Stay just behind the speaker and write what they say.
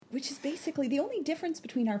which is basically the only difference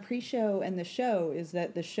between our pre-show and the show is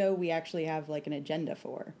that the show we actually have like an agenda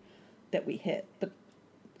for that we hit. But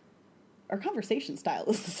our conversation style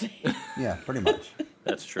is the same. Yeah, pretty much.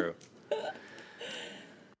 That's true.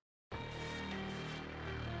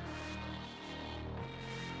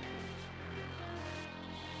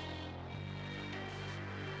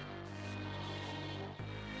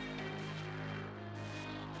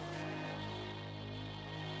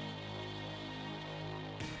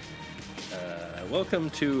 Welcome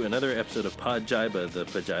to another episode of Pajiba, the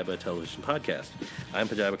Pajiba television podcast. I'm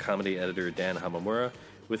Pajiba comedy editor Dan Hamamura.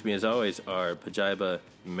 With me, as always, are Pajiba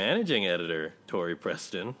managing editor Tori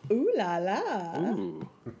Preston. Ooh la la! Ooh.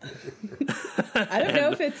 I don't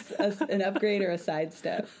know if it's an upgrade or a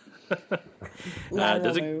sidestep.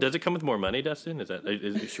 Does it come with more money, Dustin?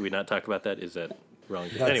 Should we not talk about that? Is that wrong?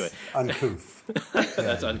 That's anyway, uncouth.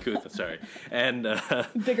 That's uncouth. Sorry. And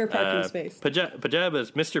bigger parking space.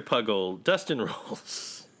 Pajiba's Mr. Puggle, Dustin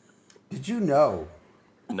Rolls. Did you know?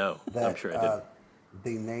 No, that, I'm sure I did.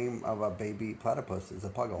 The name of a baby platypus is a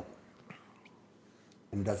puggle.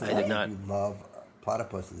 And doesn't I did not. You love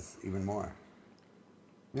platypuses even more.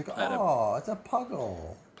 You go, oh, it's a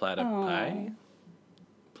puggle. Platypi?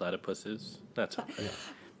 Platypuses? That's okay. Yeah.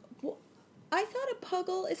 Well, I thought a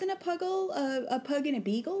puggle, isn't a puggle a pug and a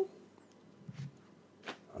beagle?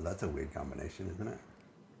 Oh, that's a weird combination, isn't it?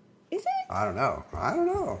 Is it? I don't know. I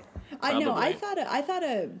know. Probably. I thought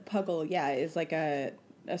a puggle, yeah, is like a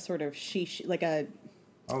sort of like a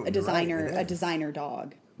designer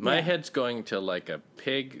dog. My head's going to like a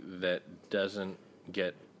pig that doesn't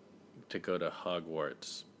get to go to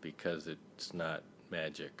Hogwarts because it's not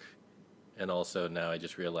magic. And also now I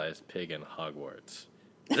just realized pig and Hogwarts.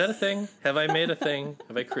 Is that a thing? Have I made a thing?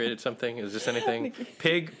 Have I created something? Is this anything?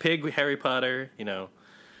 Pig, Harry Potter,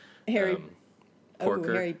 Harry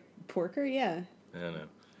Porker. Harry Porker, yeah. I don't know.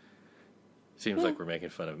 Seems like we're making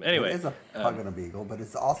fun of him. Anyway. It is a pug and a beagle, but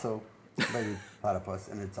it's also a baby platypus,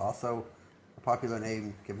 and it's also a popular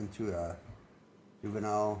name given to a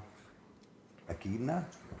juvenile echidna.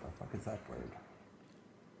 What the fuck is that word?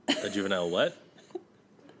 A juvenile what?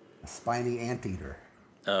 A spiny anteater.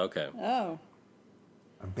 Oh, okay. Oh.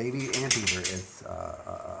 A baby anteater is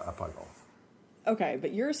a puggle. Okay,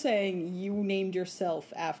 but you're saying you named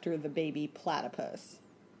yourself after the baby platypus.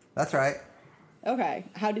 That's right. Okay,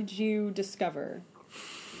 how did you discover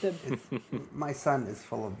the... My son is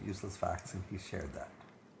full of useless facts, and he shared that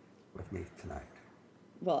with me tonight.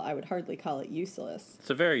 Well, I would hardly call it useless.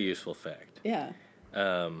 It's a very useful fact. Yeah.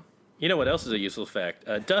 You know what else is a useful fact?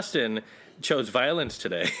 Dustin chose violence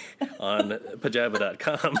today on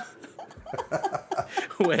Pajiba.com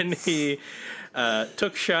when he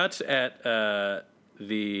took shots at the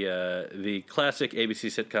classic ABC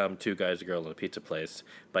sitcom Two Guys, a Girl, and a Pizza Place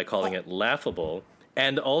by calling it laughable,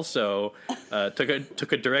 and also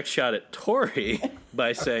took a direct shot at Tori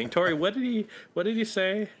by saying, "Tori, what did he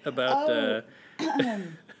say about?"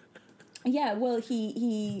 Yeah, well,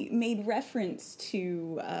 he made reference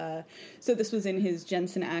to, so this was in his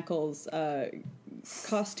Jensen Ackles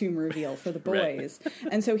costume reveal for the boys. Right.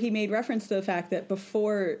 And so he made reference to the fact that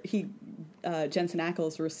before Jensen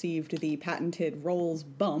Ackles received the patented Rolls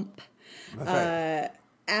bump,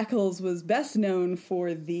 Ackles was best known for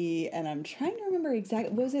and I'm trying to remember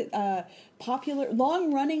exactly, was it popular,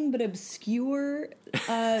 long-running but obscure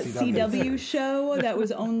CW show that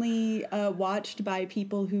was only watched by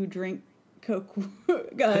people who drink Coke,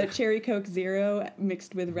 cherry Coke Zero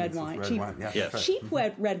mixed with red wine. Cheap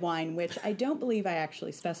red wine, which I don't believe I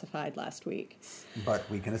actually specified last week. But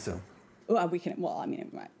we can assume. Well, it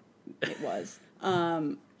was.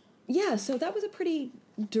 Yeah, so that was a pretty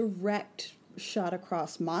direct shot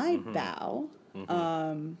across my bow.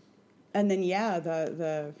 Mm-hmm. And then,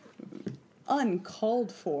 the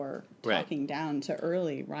uncalled for talking down to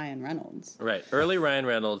early Ryan Reynolds. Right, early Ryan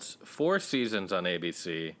Reynolds, 4 seasons on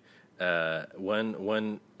ABC.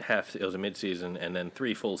 One half, it was a mid-season, and then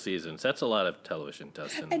 3 full seasons. That's a lot of television,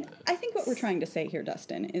 Dustin. And I think what we're trying to say here,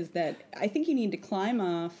 Dustin, is that I think you need to climb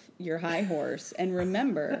off your high horse and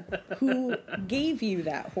remember who gave you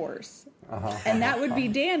that horse. And that would be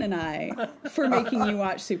Dan and I for making you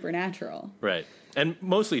watch Supernatural. Right. And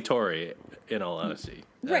mostly Tori, in all honesty.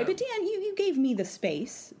 Right, but Dan, you gave me the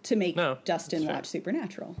space to make Dustin watch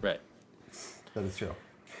Supernatural. Right. That is true.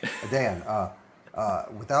 Dan,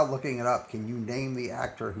 without looking it up, can you name the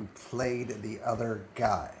actor who played the other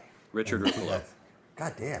guy? Richard Ruccolo.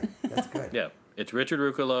 God damn, that's good. Yeah, it's Richard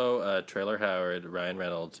Ruccolo, Traylor Howard, Ryan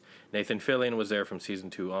Reynolds. Nathan Fillion was there from season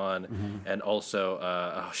 2 on, and also,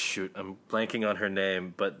 I'm blanking on her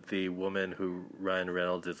name, but the woman who Ryan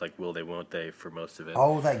Reynolds is like, will they, won't they, for most of it.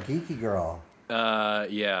 Oh, that geeky girl.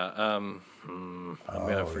 Yeah. I'm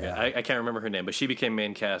gonna forget. Yeah. I can't remember her name, but she became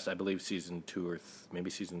main cast, I believe, season 2 or maybe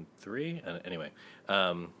season 3. Anyway,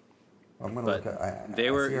 I'm gonna but look at. they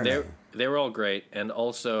were all great, and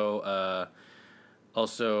also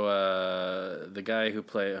the guy who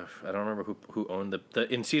played, I don't remember who owned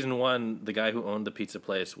the in season 1, the guy who owned the pizza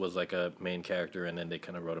place was like a main character, and then they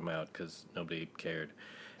kind of wrote him out because nobody cared.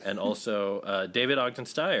 And also, David Ogden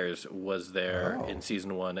Stiers was there in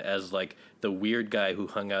season 1 as like the weird guy who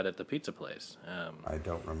hung out at the pizza place. I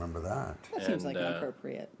don't remember that. That seems like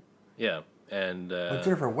inappropriate. Yeah, and But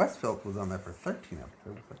Jennifer Westfeldt was on there for 13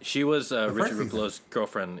 episodes. she was Richard Ruffalo's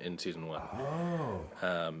girlfriend in season 1.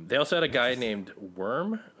 Oh. They also had a guy named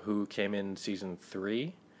Worm who came in season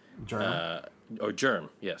 3. Germ. Germ,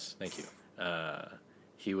 yes, thank you.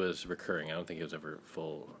 He was recurring. I don't think he was ever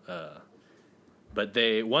full. But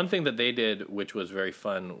one thing that they did, which was very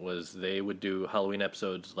fun, was they would do Halloween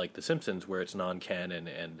episodes like The Simpsons, where it's non-canon,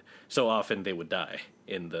 and so often they would die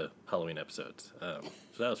in the Halloween episodes. So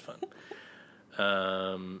that was fun.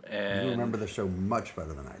 And You remember the show much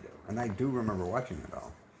better than I do, and I do remember watching it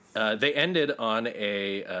all. they ended on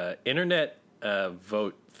a internet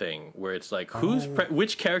vote thing where it's like,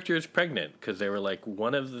 which character is pregnant? Because they were like,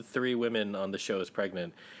 one of the 3 women on the show is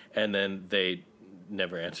pregnant, and then they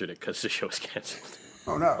never answered it because the show was canceled.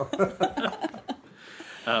 Oh no!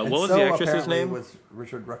 What was the actress's name? It was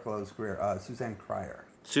Richard Ruffalo's career. Suzanne Cryer.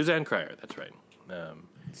 Suzanne Cryer. That's right.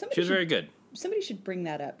 She was very good. Somebody should bring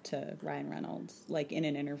that up to Ryan Reynolds, like in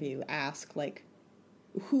an interview. Ask like,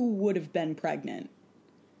 who would have been pregnant?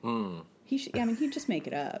 He should. I mean, he'd just make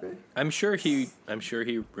it up. I'm sure he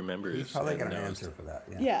remembers. He's probably got an knows. answer for that.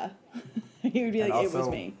 Yeah, he would be And like, "It was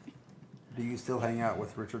also, me." Do you still hang out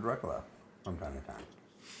with Richard Ruffalo from time to time?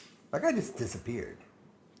 That guy just disappeared.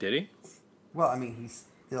 Did he? Well, I mean, he's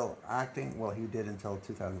still acting. Well, he did until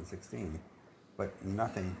 2016, but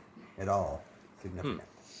nothing at all significant.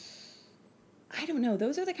 I don't know.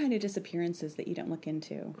 Those are the kind of disappearances that you don't look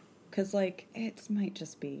into, because like it might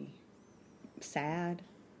just be sad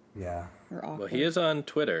Yeah. or awkward. Well, he is on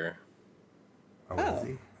Twitter, Oh, is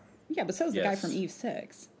he? Yeah, but so is the guy Yes. from Eve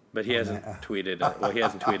 6. but he hasn't tweeted. Well, he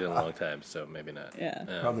hasn't tweeted in a long time, so maybe not. Yeah.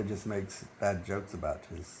 Probably just makes bad jokes about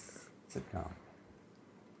his sitcom.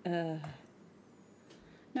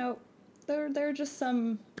 No, there are just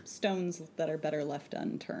some stones that are better left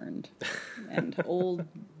unturned, and old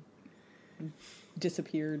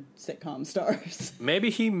disappeared sitcom stars. Maybe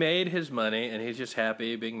he made his money and he's just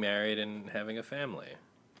happy being married and having a family.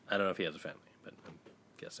 I don't know if he has a family, but I'm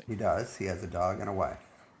guessing. He does. He has a dog and a wife.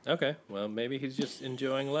 Okay, well, maybe he's just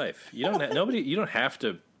enjoying life. You don't have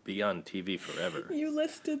to be on TV forever. You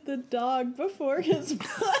listed the dog before his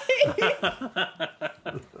wife.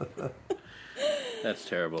 That's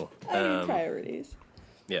terrible. I mean, priorities.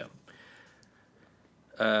 Yeah.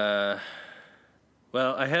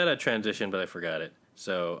 Well, I had a transition, but I forgot it.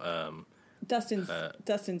 So,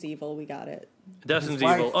 Dustin's evil. We got it. Dustin's His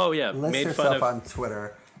wife evil. Oh yeah, lists made herself fun of. on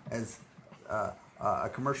Twitter as a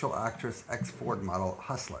commercial actress, ex-Ford model,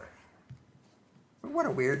 hustler. What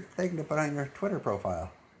a weird thing to put on your Twitter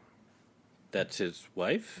profile. That's his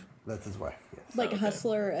wife. That's his wife. Yes. Like Okay.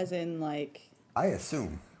 hustler, as in like I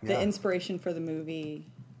assume. the Yeah. inspiration for the movie.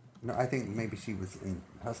 No, I think maybe she was in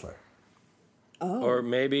Hustler. Oh, Or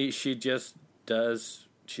maybe she just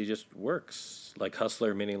works like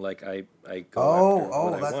hustler, meaning like I go after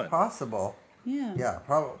what I That's want. possible. yeah. Yeah,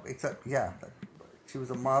 probably. Except, yeah, she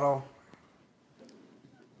was a model.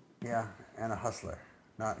 Yeah, and a hustler,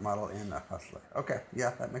 not model and a hustler. Okay,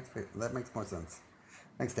 yeah, that makes more sense.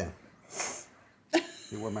 Thanks, Dan.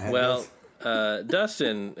 See where my head Well, goes?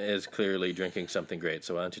 Dustin is clearly drinking something great.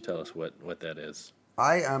 So why don't you tell us what that is?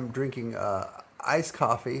 I am drinking iced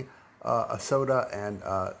coffee, a soda, and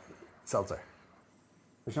seltzer.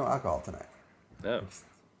 There's no alcohol tonight. No,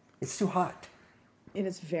 It's too hot. It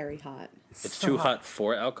is very hot. it's so too hot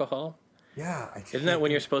for alcohol. Yeah. Isn't that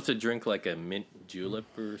when you're supposed to drink like a mint julep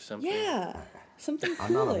or something? Yeah, something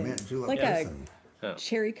I'm not a cooling, mint julep like person. Oh.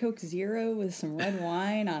 cherry Coke Zero with some red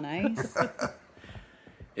wine on ice.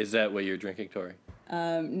 Is that what you're drinking, Tori?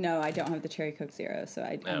 No, I don't have the cherry Coke Zero, so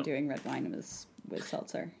I'm Oh. doing red wine with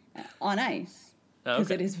seltzer on ice Oh,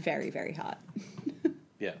 because okay. it is very, very hot.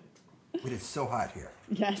 Yeah. It is so hot here.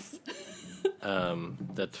 Yes.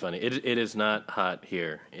 That's funny. It is not hot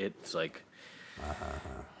here. It's like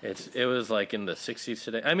it was like in the 60s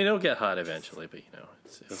today. I mean, it'll get hot eventually, but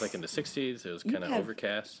it was like in the 60s. It was kind of have-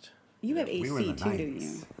 overcast. You have We were in AC the too, don't 90s.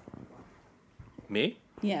 you? Me?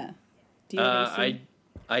 Yeah. Do you have AC?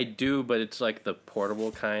 I do, but it's like the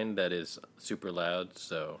portable kind that is super loud.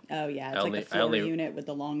 So Oh yeah, it's I like only- a floor unit with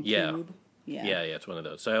the long Yeah. tube. Yeah. It's one of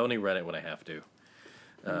those. So I only run it when I have to.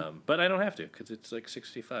 But I don't have to because it's like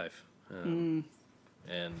 $65. And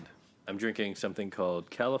I'm drinking something called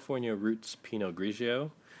California Roots Pinot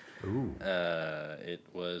Grigio. Ooh. It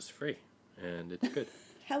was free, and it's good.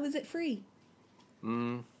 How was it free?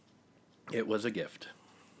 It was a gift.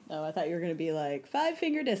 Oh, I thought you were going to be like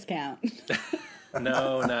 5-finger discount.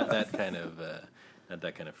 No, not that kind of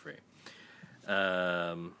free.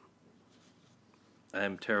 I'm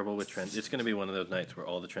terrible with It's going to be one of those nights where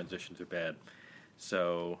all the transitions are bad.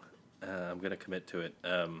 So I'm going to commit to it.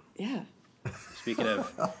 Yeah. Speaking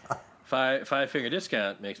of five-finger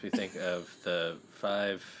discount, makes me think of the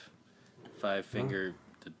five-finger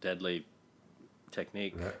the deadly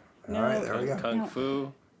technique. All right, there we go. Kung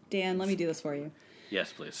Fu. Dan, let me do this for you.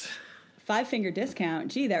 Yes, please. 5-finger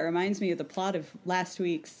discount. Gee, that reminds me of the plot of last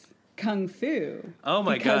week's Kung Fu. Oh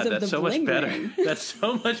my God, that's so much better. That's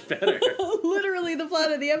so much better. Literally, the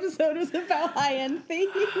plot of the episode was about high-end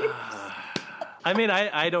thieves. I mean,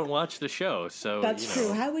 I don't watch the show, so that's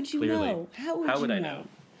true. How would you clearly, know? How would I know?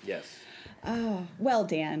 Yes. Well,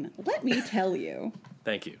 Dan, let me tell you.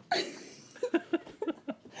 Thank you.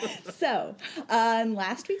 So,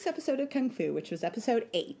 last week's episode of Kung Fu, which was episode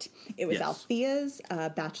 8, it was Althea's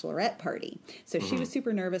bachelorette party. So she was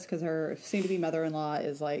super nervous because her soon-to-be mother-in-law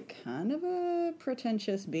is like kind of a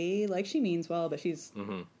pretentious bee. Like, she means well, but she's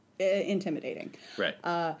intimidating. Right.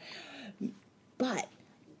 But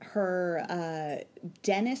her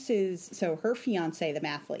her fiance, the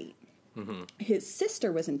mathlete, his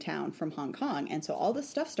sister was in town from Hong Kong, and so all this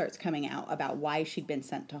stuff starts coming out about why she'd been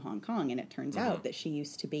sent to Hong Kong, and it turns out that she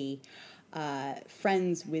used to be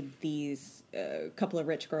friends with these couple of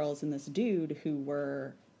rich girls and this dude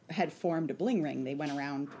who had formed a bling ring. They went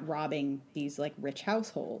around robbing these like rich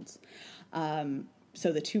households.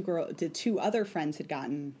 So the two other friends had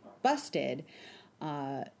gotten busted,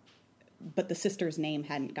 but the sister's name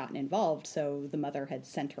hadn't gotten involved, so the mother had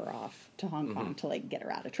sent her off to Hong Kong to like get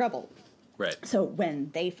her out of trouble. Right. So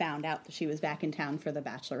when they found out that she was back in town for the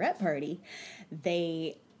bachelorette party,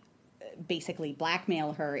 they basically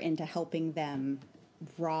blackmail her into helping them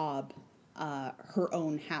rob her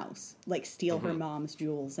own house, like steal her mom's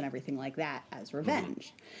jewels and everything like that as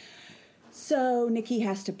revenge. So Nikki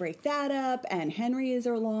has to break that up, and Henry is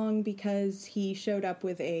along because he showed up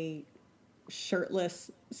with a shirtless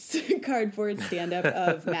cardboard stand-up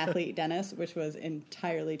of Mathlete Dennis, which was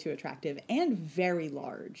entirely too attractive and very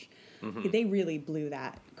large. They really blew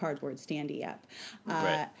that cardboard standee up.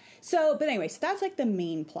 Right. But anyway, so that's like the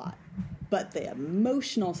main plot. But the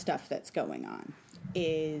emotional stuff that's going on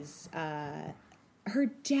is her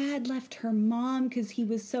dad left her mom because he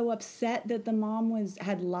was so upset that the mom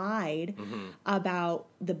had lied about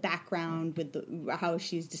the background with how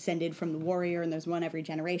she's descended from the warrior, and there's one every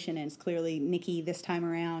generation, and it's clearly Nikki this time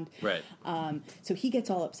around. Right. So he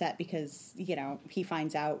gets all upset because, he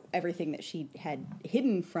finds out everything that she had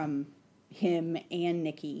hidden from him and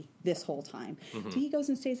Nikki this whole time. So he goes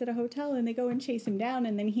and stays at a hotel, and they go and chase him down,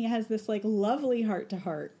 and then he has this like lovely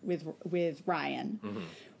heart-to-heart with Ryan,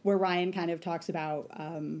 where Ryan kind of talks about,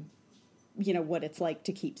 what it's like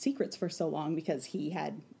to keep secrets for so long because it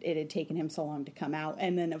had taken him so long to come out.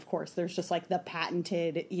 And then, of course, there's just like the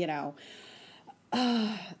patented,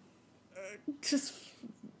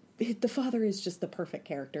 the father is just the perfect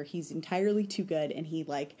character. He's entirely too good, and he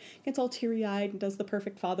like gets all teary-eyed and does the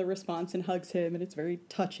perfect father response and hugs him, and it's very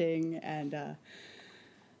touching. And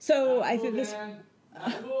so I think this...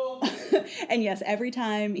 And yes, every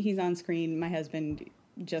time he's on screen, my husband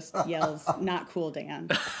just yells, "Not cool, Dan,"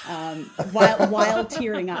 while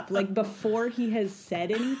tearing up. Like, before he has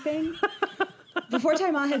said anything, before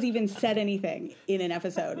Taima has even said anything in an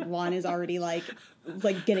episode, Juan is already like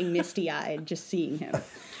getting misty-eyed just seeing him.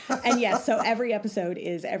 And yes, so every episode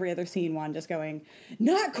is every other scene, Juan just going,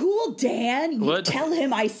 "Not cool, Dan. You tell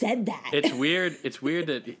him I said that." It's weird. It's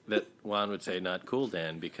weird that Juan would say "not cool,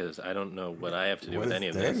 Dan," because I don't know what I have to do with any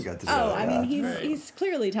of this. I mean, he's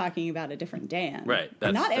clearly talking about a different Dan. Right.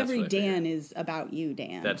 Not every Dan is about you,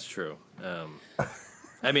 Dan. That's true. I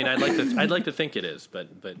mean, I'd like to think it is, but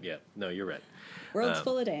yeah, no, you're right. World's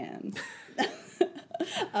full of Dans.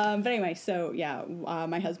 But anyway, so yeah,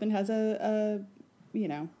 my husband has a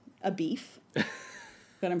beef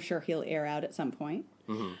that I'm sure he'll air out at some point.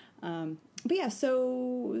 But yeah,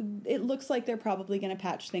 so it looks like they're probably going to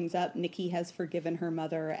patch things up. Nikki has forgiven her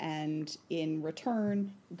mother, and in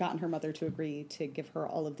return, gotten her mother to agree to give her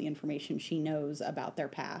all of the information she knows about their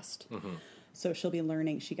past. So she'll be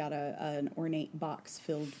learning. She got an ornate box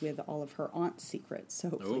filled with all of her aunt's secrets. So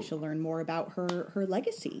hopefully she'll learn more about her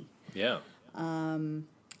legacy. Yeah. But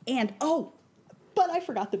I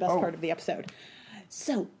forgot the best part of the episode.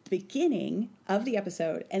 So, beginning of the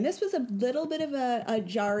episode, and this was a little bit of a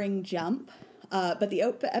jarring jump, but the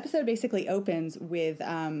episode basically opens with,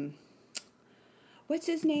 what's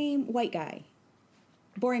his name? White guy.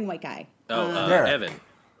 Boring white guy. Evan.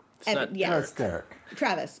 Evan, yeah. That's Derek.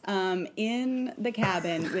 Travis, in the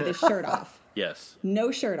cabin with his shirt off. Yes. No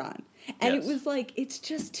shirt on. And Yes. it was like, it's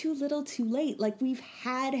just too little too late. Like, we've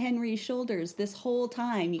had Henry's shoulders this whole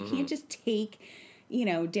time. You can't just take,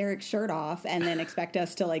 Derek's shirt off and then expect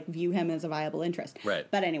us to, like, view him as a viable interest. Right.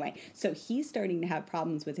 But anyway, so he's starting to have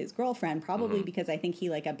problems with his girlfriend, probably because I think he,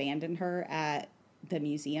 like, abandoned her at the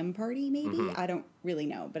museum party, maybe? I don't really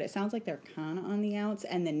know. But it sounds like they're kind of on the outs.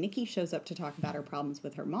 And then Nikki shows up to talk about her problems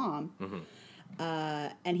with her mom.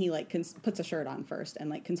 And he, like, puts a shirt on first and,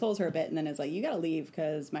 like, consoles her a bit and then is like, you gotta leave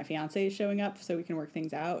because my fiance is showing up so we can work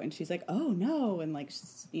things out. And she's like, oh, no. And, like,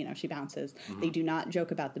 she bounces. They do not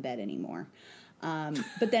joke about the bed anymore.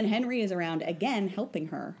 But then Henry is around again helping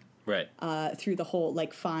her. Right. Through the whole,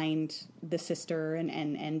 like, find the sister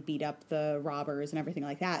and beat up the robbers and everything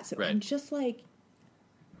like that. So I'm just like,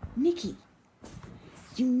 Nikki,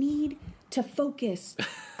 you need to focus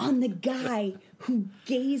on the guy who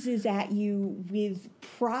gazes at you with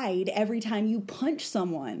pride every time you punch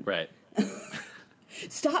someone. Right.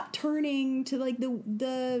 Stop turning to, like,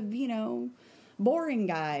 the boring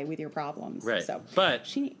guy with your problems. Right. So,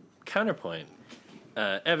 but counterpoint,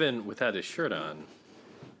 Evan without his shirt on,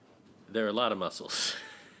 there are a lot of muscles.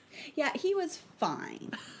 Yeah, he was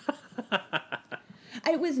fine.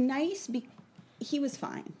 It was nice. He was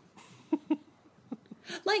fine.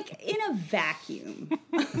 Like, in a vacuum.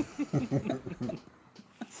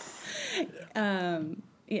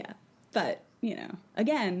 Yeah. But,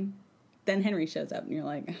 again, then Henry shows up and you're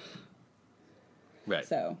like... Right.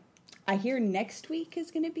 So, I hear next week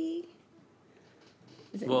is going to be...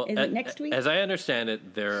 Is it next week? As I understand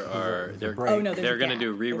it, they're going to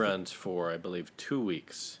do reruns for, I believe, 2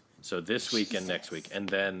 weeks. So this week and next week. And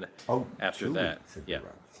then after that... Yeah.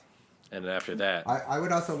 And after that... I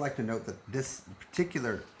would also like to note that this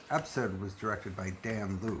particular episode was directed by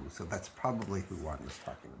Dan Liu, so that's probably who Juan was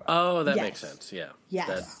talking about. Oh, that makes sense, yeah.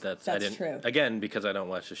 Yes, that's true. Again, because I don't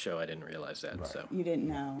watch the show, I didn't realize that. Right. So you didn't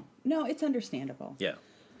know. No, it's understandable. Yeah.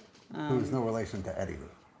 Who's no relation to Eddie Liu.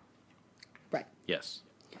 Right. Yes.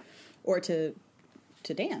 Or to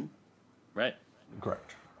Dan. Right.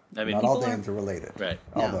 Correct. I mean, not all Dans are related. Right.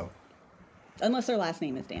 Although. Unless their last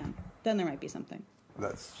name is Dan. Then there might be something.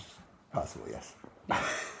 That's possible, yes. Yeah.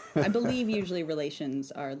 I believe usually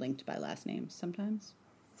relations are linked by last names sometimes.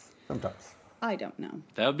 Sometimes. I don't know.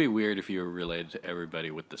 That would be weird if you were related to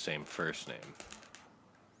everybody with the same first name.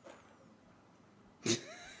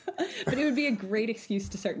 But it would be a great excuse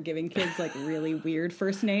to start giving kids, like, really weird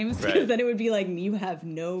first names. Because Right. then it would be like, you have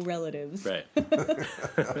no relatives. Right.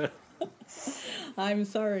 I'm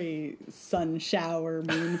sorry, sun shower,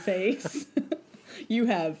 moon face. You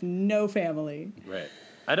have no family. Right.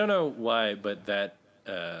 I don't know why, but that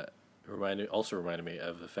also reminded me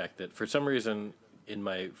of the fact that for some reason in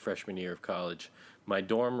my freshman year of college, my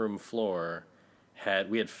dorm room floor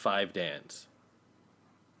we had 5 Dans.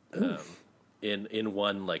 In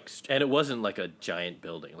one, like, and it wasn't like a giant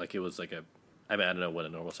building. Like, it was like I don't know what a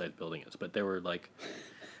normal sized building is, but there were, like,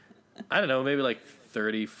 I don't know, maybe like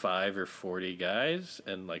 35 or 40 guys,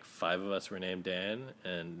 and like 5 of us were named Dan,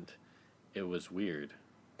 and it was weird.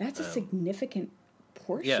 That's a significant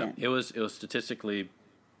portion. Yeah, it was statistically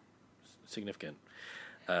significant,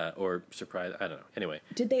 or surprised. I don't know. Anyway,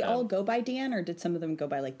 did they all go by Dan, or did some of them go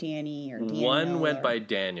by, like, Danny or Daniel? One went by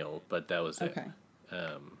Daniel, but that was it. Okay.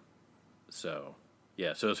 So,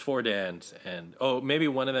 yeah, so it was 4 Dans, and maybe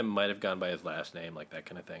one of them might have gone by his last name, like that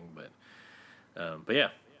kind of thing. But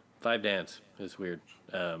yeah, 5 Dans. It's weird,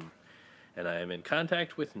 and I am in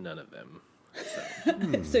contact with none of them.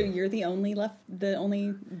 So, So you're the only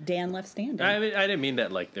Dan left standing. I mean, I didn't mean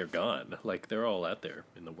that like they're gone. Like, they're all out there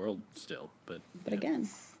in the world still. But again,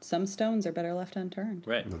 some stones are better left unturned.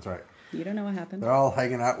 Right. That's right. You don't know what happened. They're all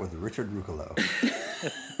hanging out with Richard Ruccolo.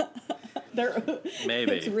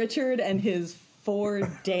 Maybe. It's Richard and his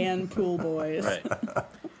 4 Dan pool boys. Right.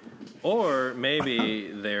 Or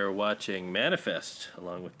maybe they're watching Manifest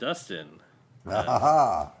along with Dustin.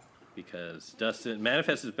 Because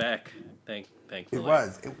Manifest is back, thankfully. It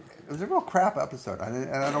was. It was a real crap episode. And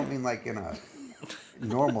I don't mean like in a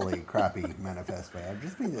normally crappy Manifest way. I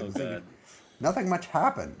just mean it was like nothing much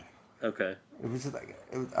happened. Okay. It was like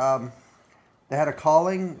they had a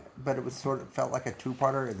calling, but it was felt like a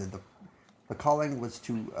 2-parter. And the calling was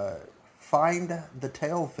to find the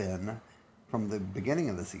tail fin from the beginning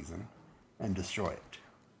of the season and destroy it.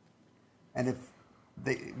 And if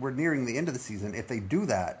we're nearing the end of the season, if they do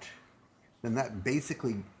that, then that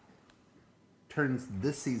basically turns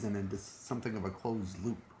this season into something of a closed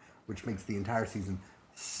loop, which makes the entire season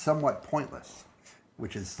somewhat pointless,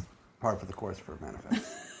 which is par for the course for Manifest.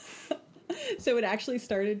 So it actually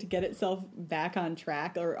started to get itself back on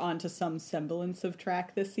track or onto some semblance of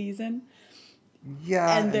track this season.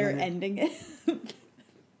 Yeah. And they're ending it.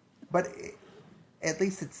 But at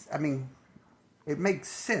least it's, I mean, it makes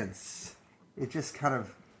sense. It's just kind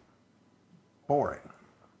of boring.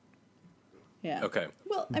 Yeah. Okay.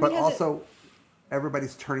 Well, I but mean, also,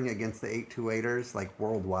 everybody's turning against the 828ers, like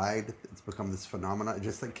worldwide. It's become this phenomenon. It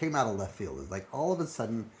just like came out of left field. It's like all of a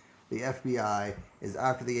sudden, the FBI is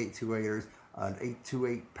after the 828ers. An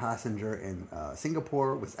 828 passenger in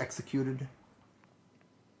Singapore was executed.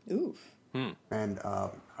 Oof. And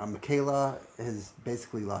Michaela has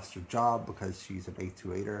basically lost her job because she's an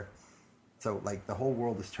 828er. So, like, the whole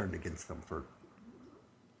world is turned against them for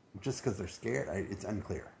just because they're scared. It's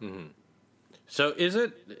unclear. Mm-hmm. So, is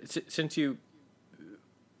it since you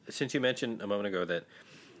mentioned a moment ago that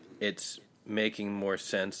it's making more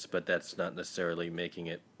sense, but that's not necessarily making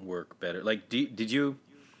it work better? Like, did you,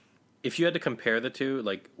 if you had to compare the two,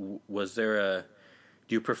 like, was there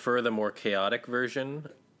do you prefer the more chaotic version,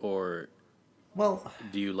 or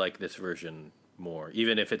do you like this version more?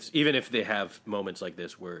 Even if they have moments like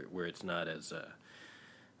this where it's not as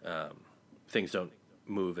things don't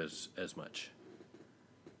move as much.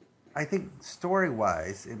 I think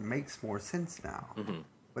story-wise, it makes more sense now,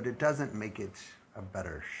 but it doesn't make it a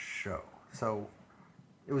better show. So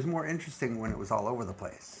it was more interesting when it was all over the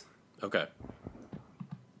place. Okay.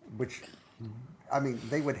 Which, I mean,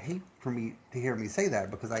 they would hate for me to hear me say that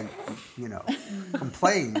because I,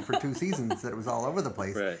 complained for 2 seasons that it was all over the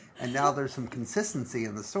place. Right. And now there's some consistency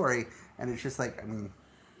in the story, and it's just like, I mean,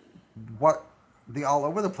 the all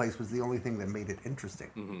over the place was the only thing that made it interesting.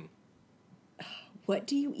 Mm-hmm. What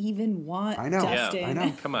do you even want, I know. Dustin? Yeah, I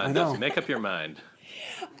know. Come on, Dustin, make up your mind.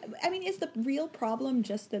 I mean, is the real problem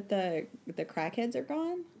just that the crackheads are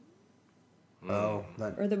gone? Oh,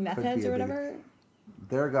 Or the meth heads or whatever?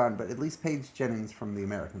 They're gone, but at least Paige Jennings from The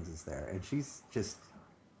Americans is there, and she's just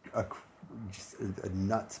a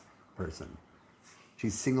nuts person.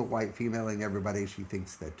 She's single white femaling everybody. She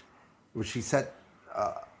thinks that she set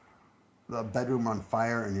the bedroom on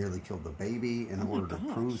fire and nearly killed the baby in order to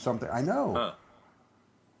prove something. I know. Huh.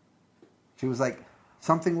 She was like,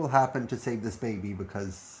 something will happen to save this baby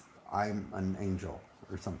because I'm an angel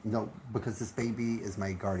or something. No, because this baby is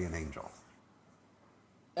my guardian angel.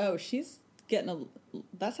 Oh, she's getting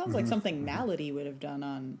that sounds like something Malady would have done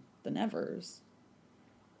on the Nevers.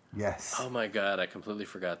 Yes. Oh my God, I completely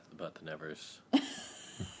forgot about the Nevers.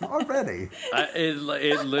 Already. It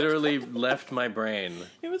literally left my brain.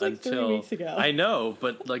 It was like 3 weeks ago. I know,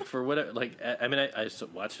 but like for what, I mean, I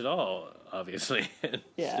watched it all, obviously. And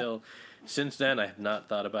still, since then, I have not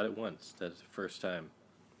thought about it once. That's the first time.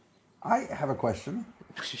 I have a question.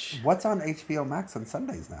 What's on HBO Max on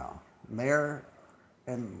Sundays now? Mayor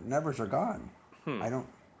and Nevers are gone. I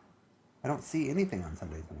don't see anything on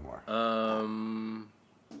Sundays anymore.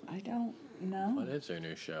 I don't know. What is their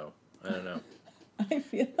new show? I don't know. I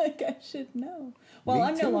feel like I should know. Well,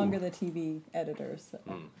 I'm no longer the TV editor, so.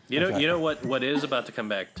 You know what is about to come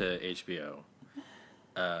back to HBO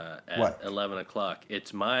at 11 o'clock.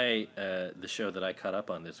 It's the show that I caught up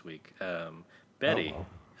on this week. Betty.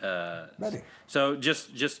 Betty. So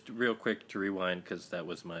just real quick to rewind, because that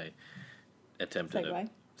was my attempt at a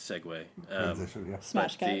segue.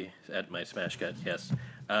 Smash cut. At my smash cut, yes.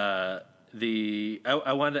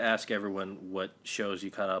 I wanted to ask everyone what shows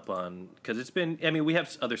you caught up on, because it's been, I mean, we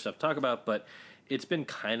have other stuff to talk about, but it's been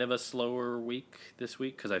kind of a slower week this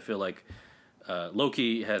week, because I feel like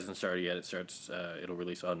Loki hasn't started yet. It starts, it'll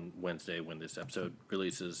release on Wednesday when this episode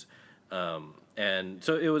releases, and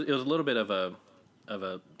so it was a little bit of a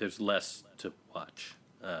there's less to watch.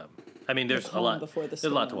 I mean, there's a lot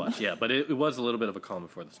to watch, yeah, but it was a little bit of a calm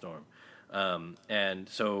before the storm, and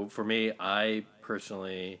so for me, I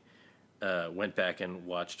personally went back and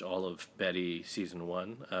watched all of Betty season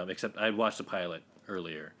 1, except I watched the pilot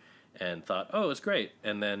earlier and thought, oh, it's great,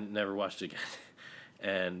 and then never watched it again.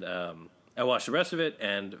 And I watched the rest of it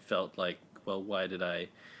and felt like, well, why did I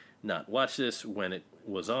not watch this when it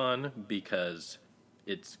was on? Because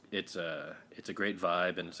it's a great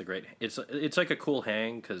vibe, and it's like a cool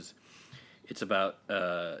hang, because it's about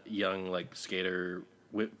young like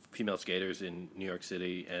female skaters in New York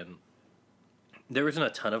City, and there isn't a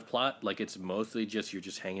ton of plot. Like, it's mostly just you're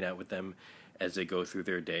just hanging out with them as they go through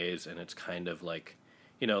their days, and it's kind of like,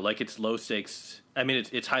 like it's low stakes. I mean,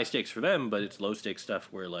 it's high stakes for them, but it's low stakes stuff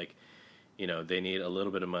where, like, they need a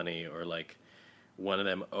little bit of money, or like one of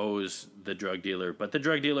them owes the drug dealer, but the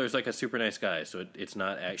drug dealer is like a super nice guy, so it's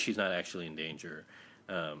not she's not actually in danger,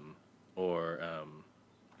 or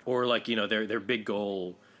like their big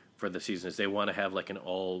goal for the season is they want to have like an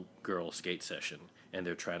all girl skate session, and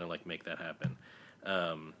they're trying to like make that happen.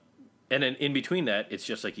 And then in between that, it's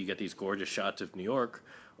just like you get these gorgeous shots of New York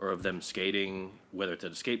or of them skating, whether it's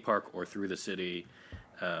at a skate park or through the city,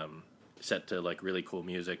 set to like really cool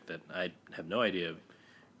music that I have no idea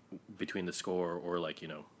between the score or like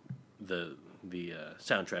the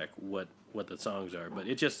soundtrack what the songs are, but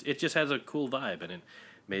it just has a cool vibe, and it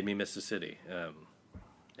made me miss the city.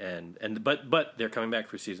 But they're coming back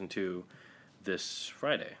for season 2 this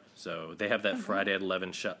Friday, so they have that Friday at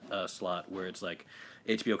 11 slot where it's like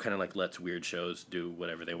HBO kind of like lets weird shows do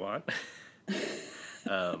whatever they want.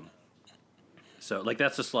 So like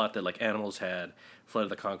that's the slot that like Animals had, Flight of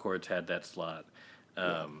the Conchords had that slot,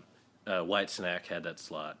 White Snack had that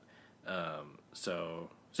slot. So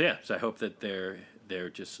I hope that they're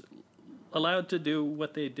just allowed to do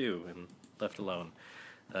what they do and left alone.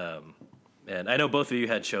 And I know both of you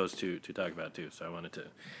had shows to talk about too, so I wanted to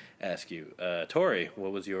ask you, Tori,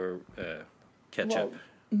 what was your catch up?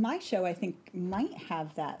 My show, I think, might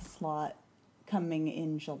have that slot coming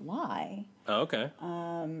in July. Oh, okay.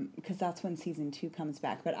 Because that's when season 2 comes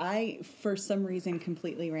back. But I, for some reason,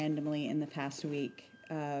 completely randomly in the past week,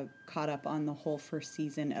 caught up on the whole first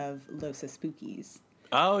season of Los Espookys.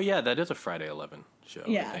 Oh, yeah, that is a Friday 11 show,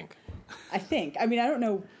 yeah, I think. I mean, I don't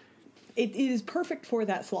know. It is perfect for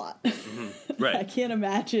that slot. Mm-hmm. Right. I can't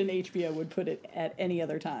imagine HBO would put it at any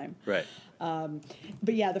other time. Right.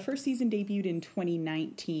 But yeah, the first season debuted in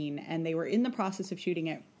 2019, and they were in the process of shooting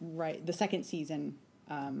it the second season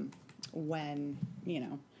when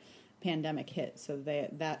pandemic hit. So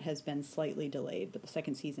that has been slightly delayed, but the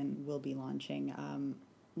second season will be launching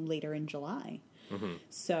later in July. Mm-hmm.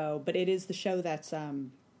 So, but it is the show that's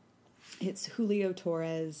it's Julio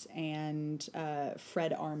Torres and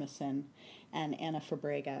Fred Armisen and Ana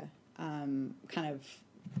Fabrega kind of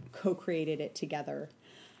co-created it together.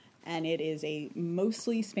 And it is a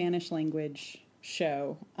mostly Spanish language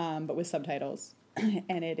show, but with subtitles.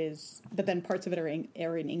 And but then parts of it are in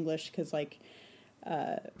English because, like,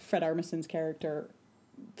 Fred Armisen's character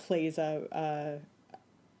plays a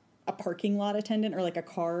parking lot attendant or like a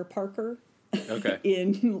car parker. Okay.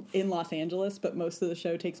 in Los Angeles, but most of the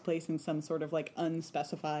show takes place in some sort of like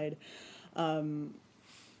unspecified Latin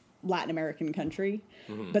American country.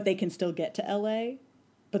 Mm-hmm. But they can still get to LA,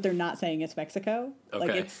 but they're not saying it's Mexico. Okay.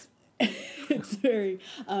 Like it's very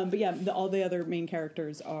but yeah, all the other main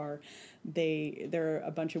characters are they're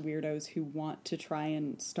a bunch of weirdos who want to try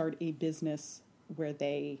and start a business where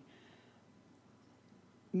they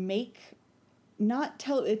make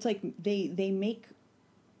it's like they make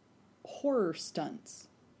horror stunts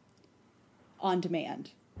on demand.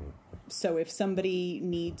 So if somebody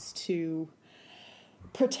needs to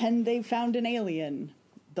pretend they've found an alien,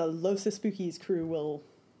 the Los Espookys crew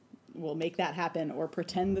will make that happen, or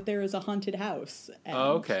pretend that there is a haunted house.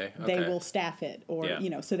 And they will staff it, or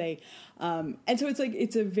so they and so it's like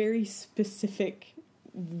it's a very specific,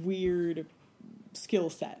 weird skill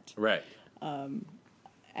set, right? And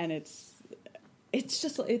it's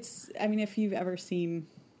I mean, if you've ever seen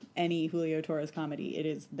any Julio Torres comedy, it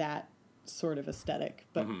is that sort of aesthetic,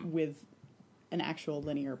 but with an actual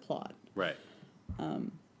linear plot. Right.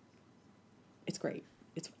 It's great.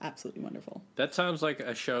 It's absolutely wonderful. That sounds like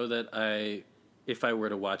a show that if I were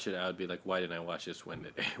to watch it, I would be like, why didn't I watch this when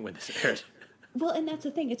this aired? Well, and that's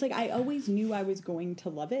the thing. It's like I always knew I was going to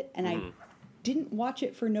love it, and I didn't watch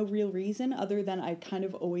it for no real reason other than I kind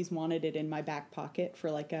of always wanted it in my back pocket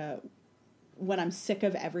for like when I'm sick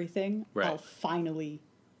of everything, right. I'll finally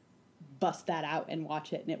bust that out and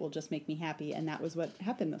watch it, and it will just make me happy. And that was what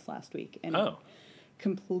happened this last week. And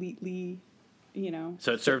completely,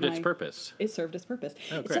 So it served its purpose. It served its purpose.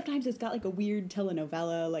 Oh, sometimes it's got like a weird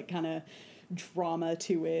telenovela, like kind of drama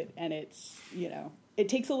to it, and it's, it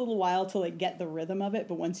takes a little while to like get the rhythm of it,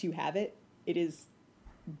 but once you have it, it is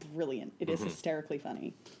brilliant. It is hysterically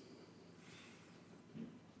funny.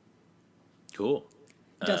 Cool.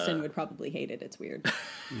 Dustin would probably hate it. It's weird.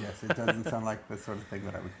 Yes, it doesn't sound like the sort of thing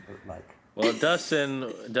that I would like. Well,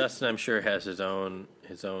 Dustin, I'm sure has his own.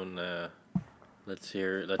 Let's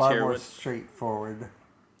hear. Far more straightforward.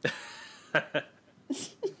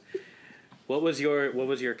 What was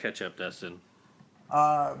your catch up, Dustin?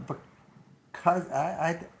 Because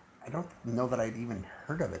I don't know that I'd even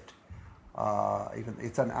heard of it.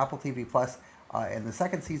 It's on Apple TV Plus. And the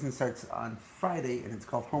second season starts on Friday, and it's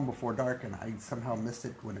called Home Before Dark, and I somehow missed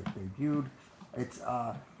it when it debuted. It's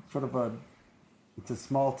sort of it's a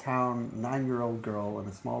small town, 9-year-old girl in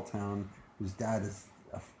a small town whose dad is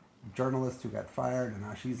a journalist who got fired, and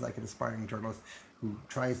now she's like an aspiring journalist who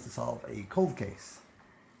tries to solve a cold case.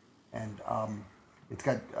 And it's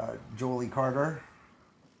got Joel E. Carter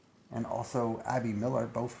and also Abby Miller,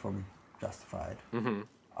 both from Justified. Mm-hmm.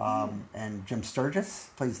 And Jim Sturgis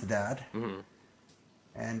plays the dad. Mm-hmm.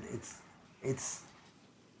 And it's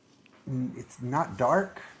not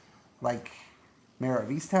dark like Mayor of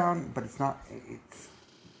Easttown, but it's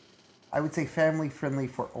I would say family friendly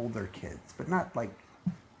for older kids, but not like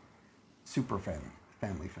super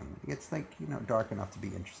family friendly. It's like, dark enough to be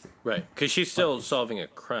interesting. Right, because she's still solving a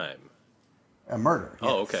crime. A murder.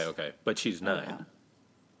 Oh, yes. okay. But she's 9. Yeah.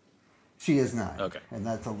 She is 9. Okay. And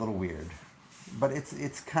that's a little weird. But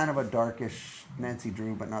it's kind of a darkish Nancy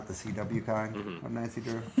Drew, but not the CW kind of Nancy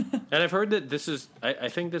Drew. And I've heard that this is, I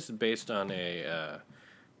think this is based on there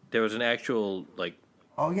was an actual, like,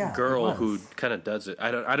 girl who kind of does it.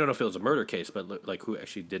 I don't know if it was a murder case, but like who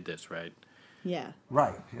actually did this, right? Yeah.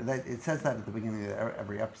 Right. It says that at the beginning of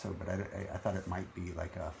every episode, but I thought it might be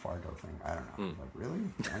like a Fargo thing. I don't know. Like, really?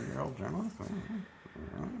 9-year-old journalist?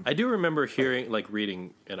 I do remember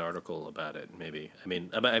reading an article about it, maybe. I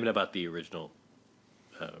mean about the original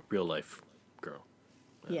real life girl.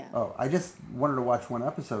 Yeah. Oh, I just wanted to watch one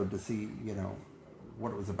episode to see,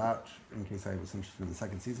 what it was about in case I was interested in the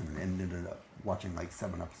second season, and ended up watching like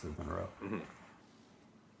 7 episodes in a row. Mm-hmm.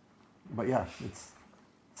 But yeah, it's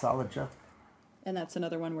a solid show. And that's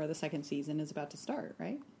another one where the second season is about to start,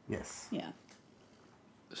 right? Yes. Yeah.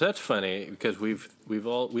 So that's funny because we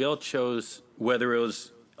all chose, whether it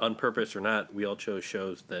was on purpose or not, we all chose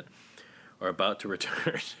shows that are about to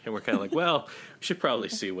return, and we're kind of like, well, we should probably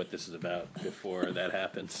see what this is about before that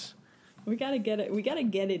happens. We gotta get it. We gotta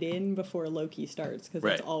get it in before Loki starts, because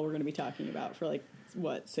that's Right. all we're going to be talking about for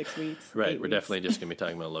 6 weeks. Right, 8 we're weeks? definitely just going to be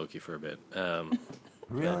talking about Loki for a bit.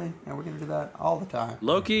 Really? And we're going to do that all the time.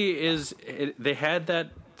 Loki is. They had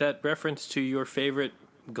that reference to your favorite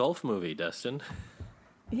golf movie, Dustin.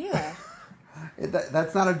 Yeah.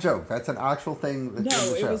 That's not a joke. That's an actual thing that's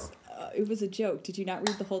in the show. It was a joke. Did you not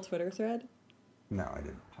read the whole Twitter thread? No, I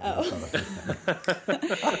didn't. Oh.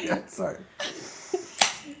 Yeah, sorry.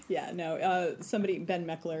 Yeah, no. Somebody, Ben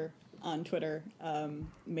Meckler on Twitter,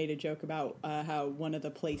 made a joke about how one of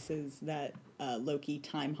the places that Loki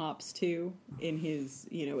time hops to in his,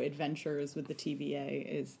 adventures with the TVA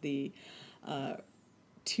is the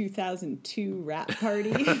 2002 rap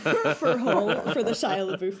party for the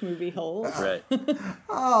Shia LaBeouf movie Holes. Right.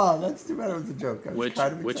 Oh, that's too bad it was a joke. I was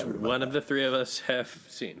kind of Which excited one about of the three of us have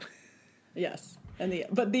seen? Yes,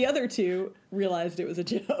 but the other two realized it was a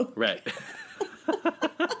joke. Right.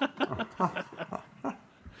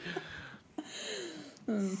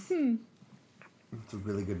 It's a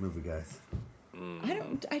really good movie, guys.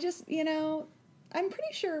 I'm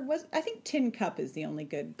pretty sure I think Tin Cup is the only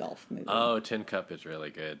good golf movie. Oh, Tin Cup is really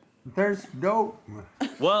good. There's no...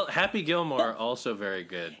 Well, Happy Gilmore, also very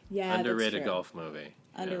good. Yeah, that's underrated true. golf movie.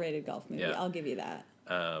 Underrated golf movie. Yeah. I'll give you that.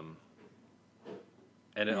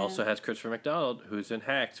 And it also has Christopher McDonald, who's in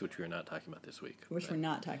Hacks, which we're not talking about this week. Which we're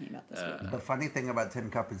not talking about this week. The funny thing about Tin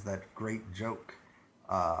Cup is that great joke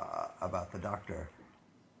about the doctor,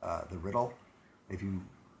 the riddle. If you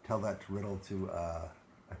tell that riddle to a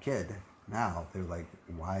kid now, they're like,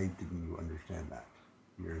 why didn't you understand that?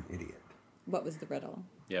 You're an idiot. What was the riddle?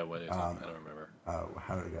 Yeah, what is it? I don't remember.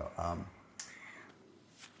 How did it go?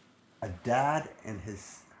 A dad and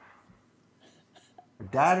his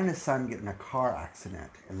son get in a car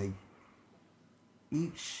accident, and they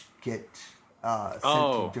each get sent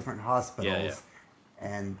to different hospitals,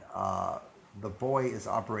 and the boy is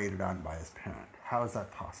operated on by his parent. How is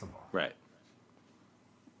that possible? Right.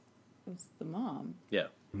 It was the mom. Yeah.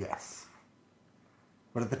 Yes.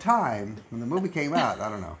 But at the time, when the movie came out, I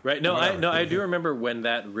don't know. Right. No, I do remember when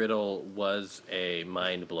that riddle was a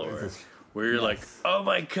mind blower, where you're like, "Oh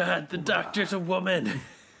my God, the doctor's a woman."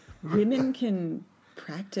 Women can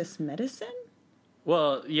practice medicine?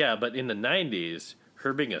 Well, yeah, but in the 90s,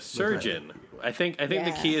 her being a surgeon, I think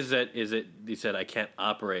the key is that he said, "I can't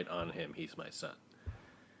operate on him. He's my son."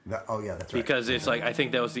 That's right. Because it's like, I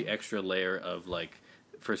think that was the extra layer of like,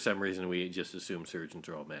 for some reason we just assume surgeons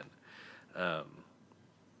are all men.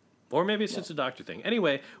 Or maybe it's just a doctor thing.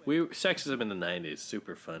 Anyway, sexism in the 90s,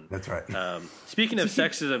 super fun. That's right. Speaking of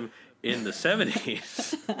sexism in the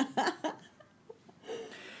 70s,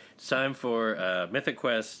 it's time for Mythic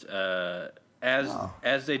Quest.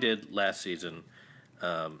 As they did last season,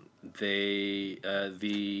 the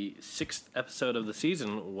 6th episode of the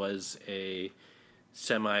season was a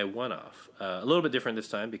semi one-off. A little bit different this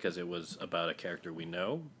time because it was about a character we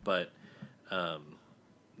know, but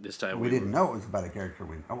this time we didn't know it was about a character.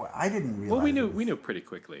 I didn't realize. Well, we knew pretty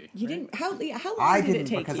quickly. You right? didn't. How long I did it didn't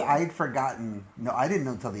take because you? I'd forgotten. No, I didn't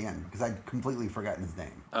know until the end because I'd completely forgotten his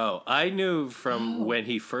name. Oh, I knew from when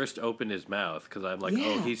he first opened his mouth because I'm like,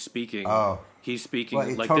 Yeah. he's speaking. Oh. He's speaking Well,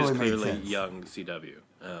 it like totally this made clearly sense. young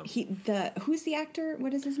CW. Who's the actor?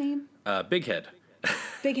 What is his name? Big Head.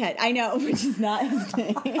 Big Head. I know, which is not his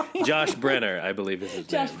name. Josh Brenner, I believe is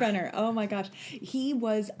his name. Josh Brenner. Oh my gosh, he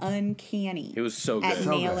was uncanny. He was so good. At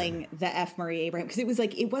So nailing the F. Murray Abraham, because it was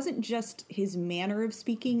like, it wasn't just his manner of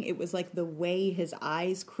speaking, it was like the way his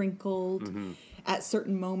eyes crinkled at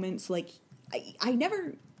certain moments. Like, I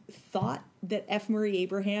never thought that F. Murray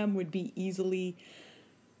Abraham would be easily,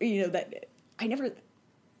 that I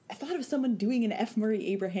thought of someone doing an F. Murray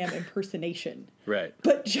Abraham impersonation. Right.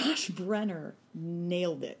 But Josh Brenner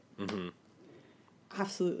nailed it. Mm-hmm.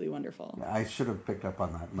 Absolutely wonderful. I should have picked up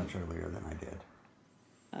on that much earlier than I did.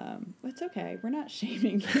 It's okay. We're not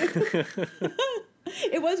shaming you.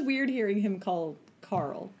 It was weird hearing him call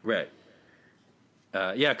Carl. Right.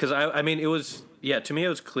 Yeah, because I mean, it was, to me it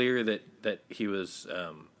was clear that he was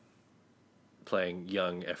playing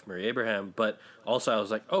young F. Murray Abraham, but also I was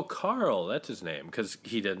like, oh, Carl, that's his name, because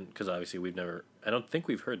obviously I don't think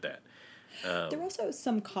we've heard that. There were also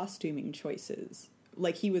some costuming choices.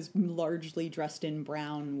 Like, he was largely dressed in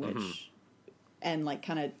brown, which, and like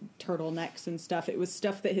kind of turtlenecks and stuff. It was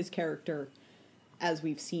stuff that his character, as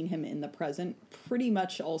we've seen him in the present, pretty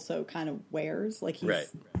much also kind of wears. Like,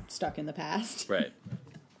 he's stuck in the past. Right.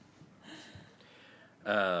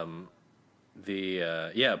 But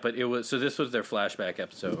it was, so this was their flashback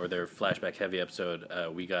episode, or their flashback heavy episode.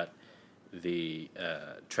 We got the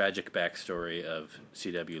tragic backstory of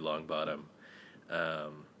CW Longbottom,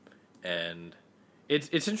 and it's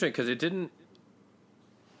interesting because it didn't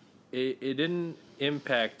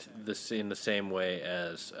impact in the same way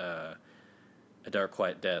as A Dark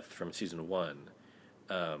Quiet Death from season 1,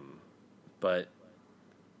 but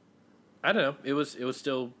I don't know. It was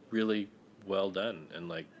still really well done and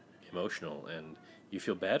like emotional, and you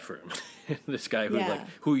feel bad for him. This guy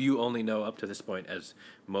who you only know up to this point as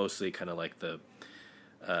mostly kind of like the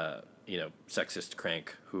sexist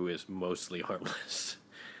crank who is mostly harmless.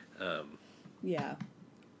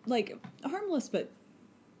 Like, harmless but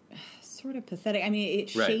sort of pathetic. I mean, it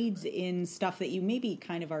shades in stuff that you maybe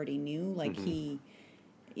kind of already knew. Like,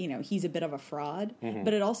 he's a bit of a fraud,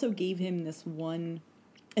 but it also gave him this one,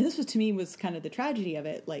 and this was, to me, was kind of the tragedy of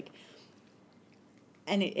it, like,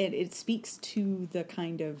 and it speaks to the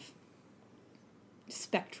kind of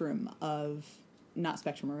spectrum of, not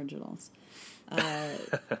Spectrum Originals,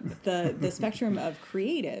 the spectrum of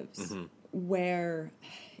creatives, where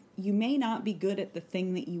you may not be good at the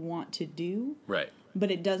thing that you want to do, right?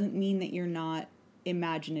 But it doesn't mean that you're not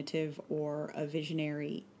imaginative or a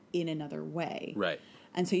visionary in another way, right?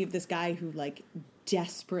 And so you have this guy who like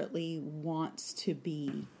desperately wants to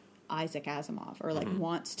be Isaac Asimov, or like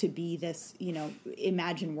wants to be this,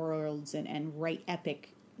 imagine worlds and write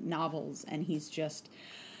epic novels, and he's just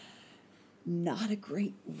not a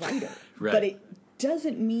great writer. Right. But it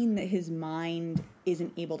doesn't mean that his mind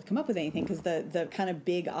isn't able to come up with anything, because the kind of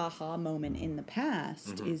big aha moment in the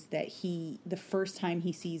past is that the first time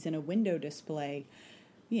he sees in a window display,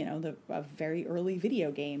 a very early video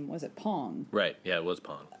game, was it Pong? Right. Yeah, it was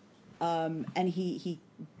Pong. And he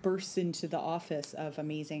bursts into the office of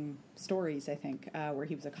Amazing Stories, I think, where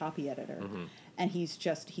he was a copy editor, and he's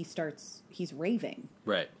raving.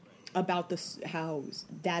 Right. About how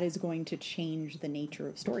that is going to change the nature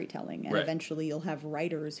of storytelling, and eventually you'll have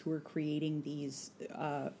writers who are creating these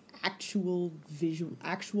actual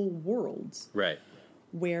worlds, right?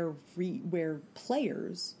 Where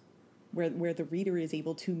players, where the reader is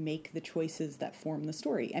able to make the choices that form the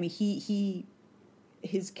story. I mean,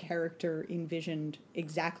 his character envisioned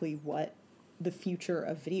exactly what the future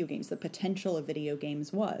of video games, the potential of video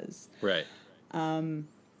games was, right?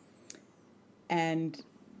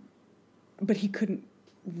 But he couldn't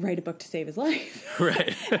write a book to save his life.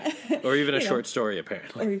 Right. Or even a short story,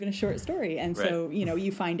 apparently. Or even a short story. And so,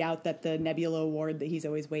 you find out that the Nebula Award that he's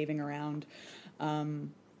always waving around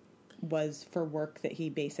was for work that he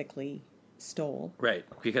basically stole. Right.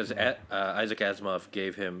 Because Isaac Asimov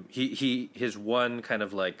gave him... his one kind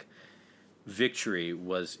of like victory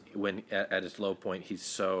was when, at his low point, he's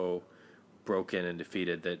so broken and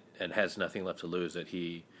defeated and has nothing left to lose that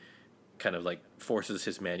he kind of like forces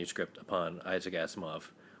his manuscript upon Isaac Asimov,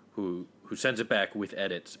 who sends it back with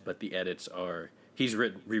edits, but the edits are, he's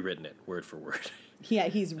rewritten it word for word. Yeah,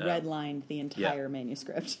 he's redlined the entire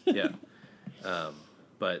manuscript. Yeah.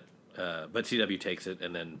 But CW takes it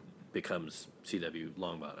and then becomes CW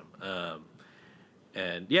Longbottom.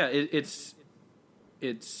 And yeah, it's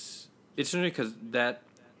it's interesting because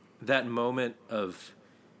that moment of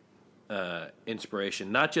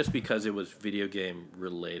inspiration, not just because it was video game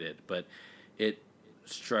related, but it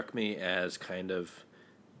struck me as kind of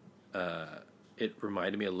it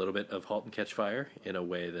reminded me a little bit of *Halt and Catch Fire* in a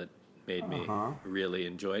way that made me really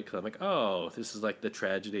enjoy it, because I'm like, oh, this is like the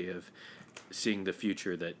tragedy of seeing the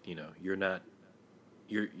future, that you're not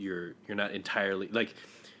entirely, like,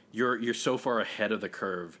 you're so far ahead of the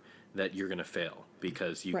curve that you're going to fail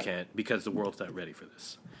because you can't, because the world's not ready for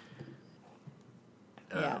this.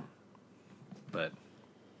 But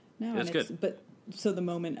no, it's good. But so the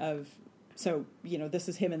moment of, this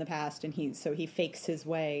is him in the past, and he fakes his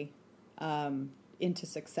way into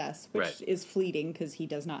success, which is fleeting because he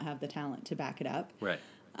does not have the talent to back it up. Right.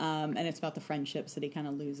 And it's about the friendships that he kind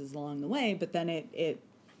of loses along the way. But then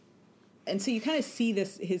and so you kind of see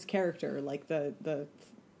his character, like the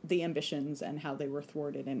ambitions and how they were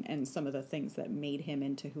thwarted, and some of the things that made him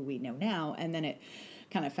into who we know now. And then it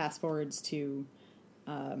kind of fast forwards to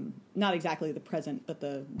not exactly the present, but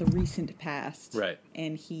the recent past. Right.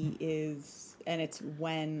 And it's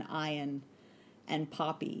when Ian and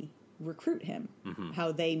Poppy recruit him,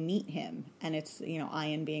 how they meet him. And it's,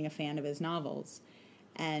 Ian being a fan of his novels,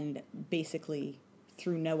 and basically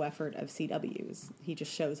through no effort of CW's, he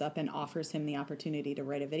just shows up and offers him the opportunity to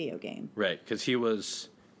write a video game. Right. Because he was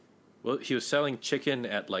selling chicken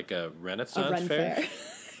at like a Renaissance fair.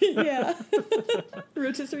 Yeah.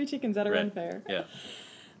 Rotisserie chickens at a Ren fair. Yeah.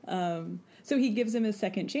 So he gives him a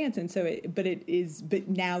second chance, and but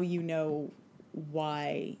now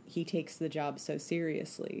why he takes the job so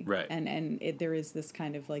seriously. Right. And there is this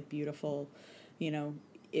kind of like beautiful,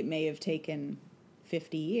 it may have taken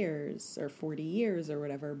 50 years or 40 years or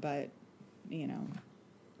whatever, but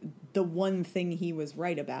the one thing he was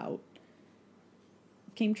right about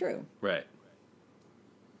came true. Right.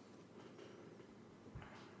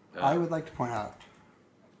 I would like to point out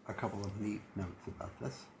a couple of neat notes about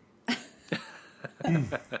this.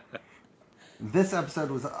 This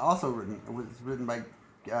episode was also written by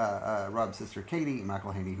Rob's sister Katie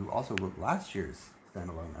McElhaney, who also wrote last year's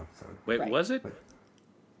standalone episode. Wait, was it?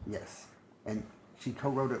 Yes, and she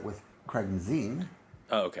co-wrote it with Craig Mazin.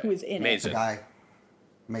 Oh, okay. Who was in it? The guy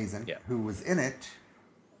Mazin, who was in it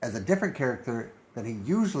as a different character than he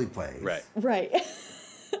usually plays. Right. Right.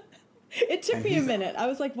 It took me a minute. I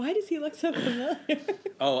was like, why does he look so familiar?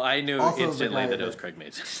 Oh, I knew Also instantly that it was Craig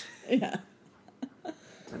Mazin. Yeah.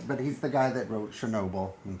 But he's the guy that wrote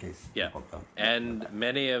Chernobyl, in case people don't. And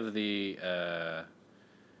many of the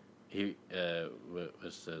what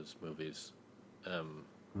was those movies?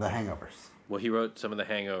 The Hangovers. Well, he wrote some of the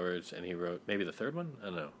Hangovers, and he wrote maybe the third one. I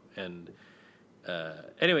don't know. And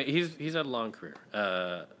anyway, he's had a long career.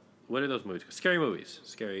 What are those movies? Scary movies.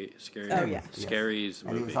 Scary. Oh yeah. Scary's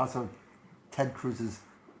movie. And he was also Ted Cruz's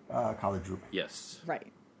college roommate. Yes. Right.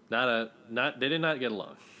 They did not get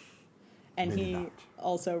along. And he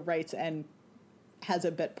also writes and has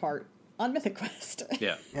a bit part on Mythic Quest.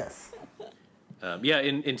 Yeah. Yes.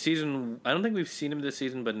 In season, I don't think we've seen him this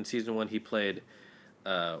season, but in season 1 he played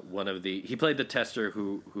he played the tester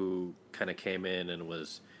who kind of came in and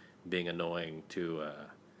was being annoying to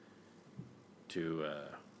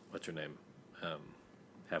what's her name?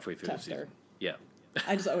 Halfway through Tester. the season. Yeah.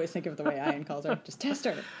 I just always think of the way Ian calls her. Just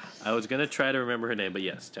Tester. I was going to try to remember her name, but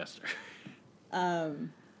yes, Tester.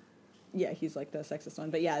 Yeah, he's like the sexist one.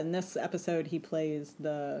 But yeah, in this episode, he plays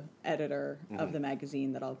the editor of the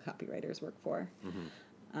magazine that all copywriters work for.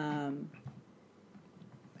 Mm-hmm.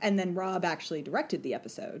 And then Rob actually directed the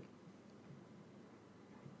episode.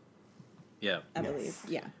 Yeah. I believe.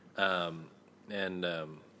 Yeah.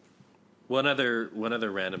 One other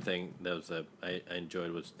random thing that was I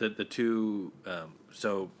enjoyed was the two.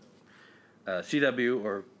 CW,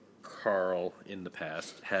 or Carl in the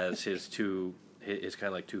past, has his kind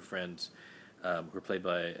of like two friends who are played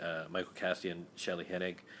by Michael Cassidy and Shelley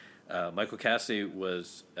Hennig. Michael Cassidy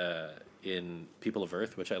was in People of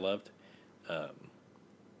Earth, which I loved.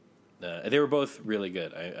 They were both really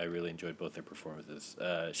good. I really enjoyed both their performances.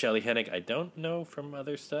 Shelley Hennig, I don't know from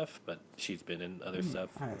other stuff, but she's been in other stuff.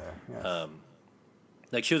 Hi there. Yes.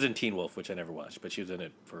 Like she was in Teen Wolf, which I never watched, but she was in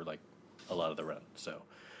it for like a lot of the run. So,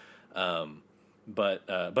 but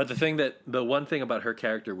the one thing about her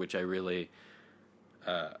character, which I really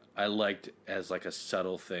I liked as like a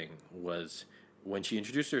subtle thing, was when she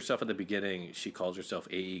introduced herself at the beginning. She calls herself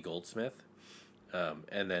A.E. Goldsmith,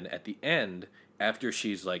 and then at the end, after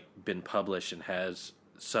she's like been published and has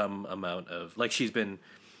some amount of like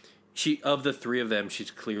of the three of them,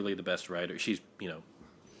 she's clearly the best writer. She's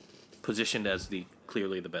positioned as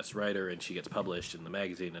clearly the best writer, and she gets published in the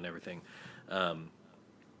magazine and everything.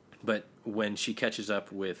 But when she catches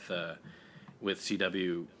up with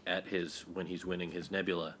CW when he's winning his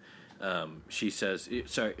Nebula, she says,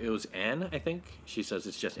 it was Anne, I think. She says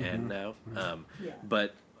it's just Anne now.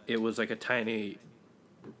 But it was like a tiny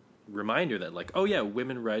reminder that, like, oh yeah,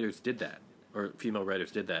 women writers did that, or female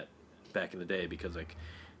writers did that back in the day, because like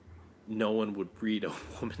no one would read a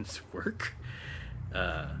woman's work.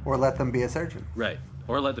 Or let them be a surgeon. Right.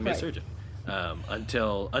 Or let them be a surgeon.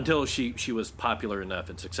 Until she was popular enough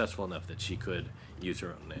and successful enough that she could use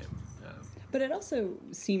her own name. But it also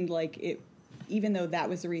seemed like even though that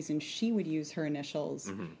was the reason she would use her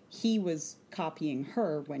initials, he was copying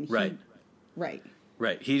her when he... Right.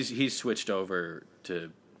 Right. He's switched over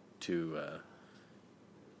to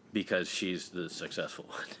because she's the successful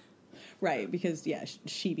one. Right, because,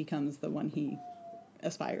 she becomes the one he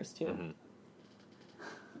aspires to. Mm-hmm.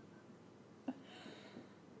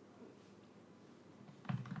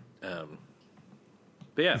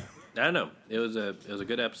 But yeah, I don't know. It was a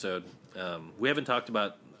good episode. We haven't talked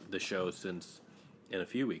about the show since in a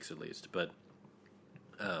few weeks at least, but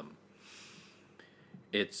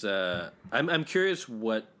it's I'm curious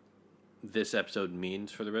what this episode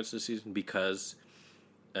means for the rest of the season, because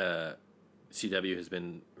CW has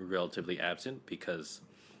been relatively absent, because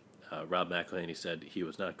Rob McElhenney said he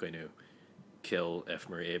was not going to kill F.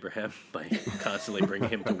 Murray Abraham by constantly bringing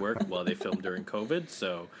him to work while they filmed during COVID,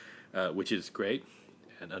 so which is great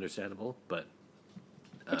and understandable, but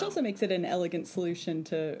which also makes it an elegant solution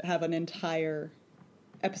to have an entire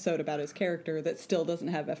episode about his character that still doesn't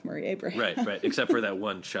have F. Murray Abraham. Right, except for that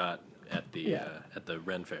one shot at the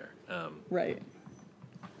Ren Fair. Right.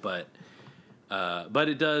 But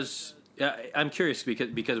it does. I'm curious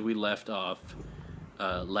because we left off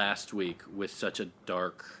last week with such a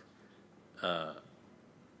dark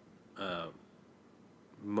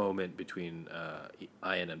moment between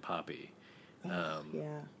Ian and Poppy,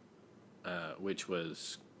 which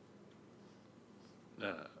was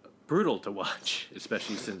brutal to watch,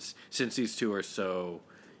 especially since these two are so,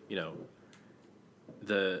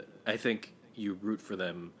 I think you root for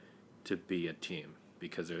them to be a team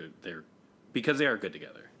because they are good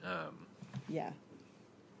together.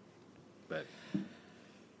 But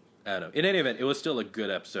I don't know. In any event, it was still a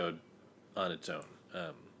good episode on its own.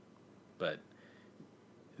 But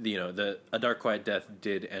A Dark Quiet Death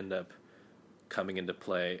did end up coming into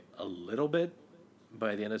play a little bit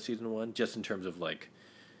by the end of season 1, just in terms of like,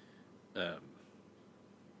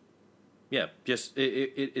 just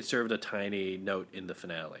it served a tiny note in the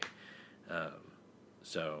finale.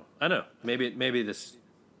 So I don't know. Maybe this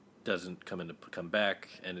doesn't come back,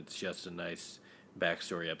 and it's just a nice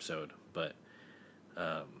backstory episode. But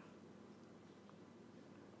I'm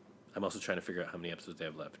also trying to figure out how many episodes they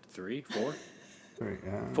have left. 3, 4? 3,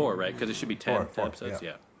 4, right? Because it should be 10 4 episodes.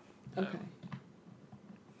 Yeah. Okay.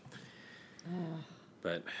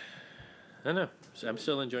 But I don't know. So I'm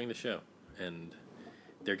still enjoying the show, and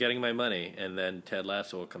they're getting my money. And then Ted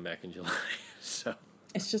Lasso will come back in July. So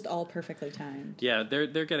it's just all perfectly timed. Yeah,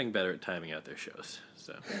 they're getting better at timing out their shows.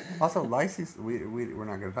 So also, Lacey's we're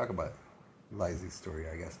not going to talk about Lacey's story,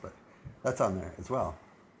 I guess, but that's on there as well.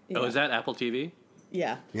 Yeah. Oh, is that Apple TV?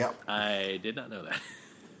 Yeah. Yep. I did not know that.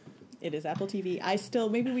 It is Apple TV.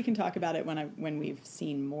 Maybe we can talk about it when we've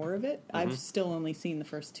seen more of it. I've still only seen the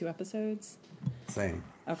first 2 episodes. Same.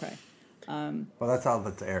 Okay. Well, that's all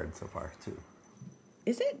that's aired so far, too.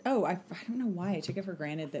 Is it? Oh, I don't know why. I took it for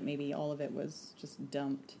granted that maybe all of it was just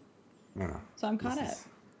dumped. No. So I'm caught up.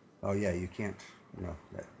 Oh, yeah, you can't,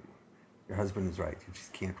 your husband is right. You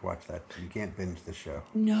just can't watch that. You can't binge the show.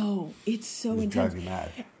 No, it's so intense. Drive you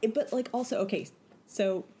mad. But, also, okay,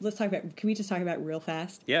 so let's talk about, can we just talk about real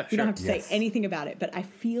fast? Yeah, sure. We don't have to say anything about it, but I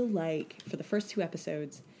feel like for the first 2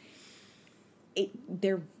 episodes,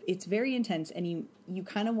 it's very intense, and you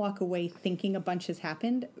kind of walk away thinking a bunch has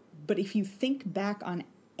happened, but if you think back on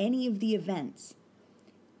any of the events,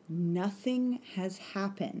 nothing has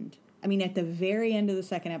happened. I mean, at the very end of the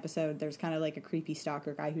 2nd episode, there's kind of like a creepy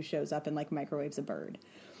stalker guy who shows up and like microwaves a bird.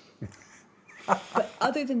 But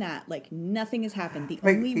other than that, nothing has happened. The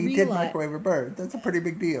only he did microwave a bird. That's a pretty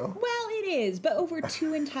big deal. Well, it is, but over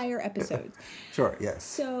 2 entire episodes. Sure, yes.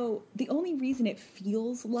 So the only reason it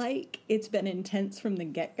feels like it's been intense from the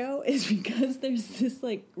get-go is because there's this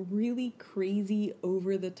really crazy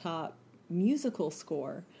over-the-top musical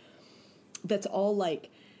score that's all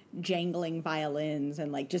jangling violins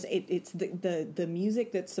and it's the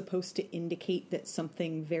music that's supposed to indicate that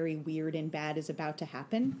something very weird and bad is about to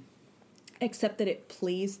happen, except that it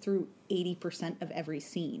plays through 80% of every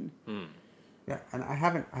scene. Yeah, and I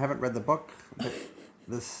haven't read the book, but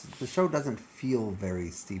the show doesn't feel very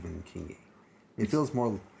Stephen King-y. It feels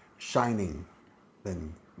more Shining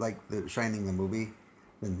than like The Shining the movie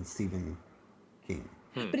than Stephen King.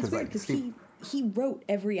 But it's weird because he wrote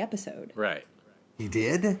every episode. Right. He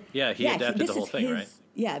did? Yeah, he adapted the whole thing, right?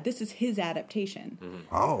 Yeah, this is his adaptation.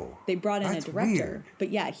 Mm-hmm. Oh. They brought in a director. Weird. But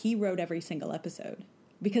yeah, he wrote every single episode.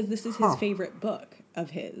 Because this is his favorite book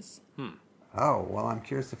of his. Oh, well, I'm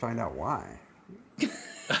curious to find out why.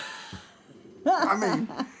 I mean,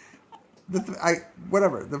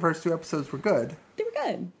 whatever. The first 2 episodes were good. They were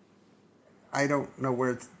good. I don't know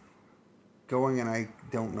where it's going, and I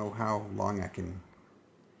don't know how long I can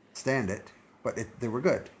stand it. But they were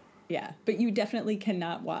good. Yeah, but you definitely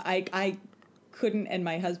cannot watch. I couldn't, and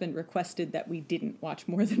my husband requested that we didn't watch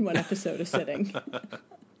more than 1 episode a sitting.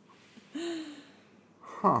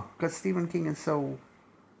 Huh, because Stephen King is so,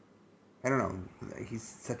 I don't know, he's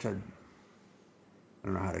such a, I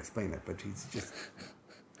don't know how to explain it, but he's just,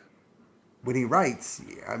 when he writes,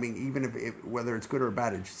 I mean, even if whether it's good or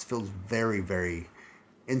bad, it just feels very, very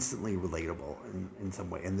instantly relatable in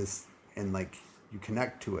some way. And like, you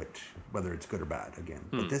connect to it, whether it's good or bad, again.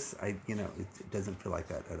 But this, it doesn't feel like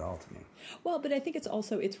that at all to me. Well, but I think it's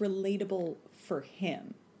relatable for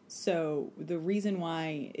him. So the reason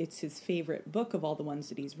why it's his favorite book of all the ones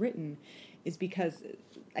that he's written is because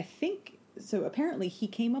I think, so apparently he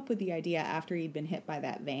came up with the idea after he'd been hit by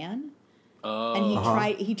that van. Oh.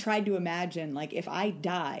 And he tried to imagine, like, if I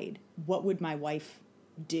died, what would my wife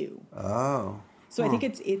do? Oh. So I think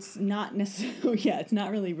it's not necessarily, it's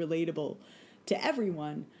not really relatable to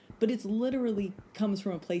everyone, but it's literally comes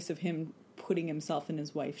from a place of him putting himself in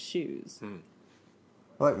his wife's shoes.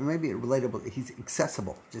 Well, maybe relatable. He's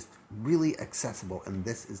accessible, just really accessible, and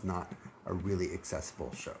this is not a really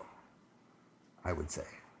accessible show, I would say.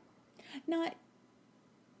 Not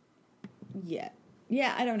yet.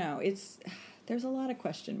 Yeah, I don't know. There's a lot of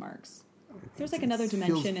question marks. There's like another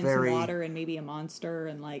dimension and some water and maybe a monster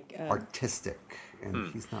and like artistic,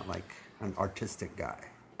 and he's not like an artistic guy.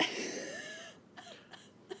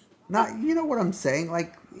 Not, you know what I'm saying?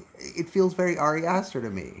 Like, it feels very Ari Aster to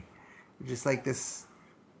me, just like this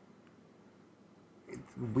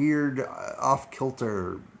weird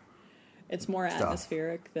off-kilter. It's more stuff.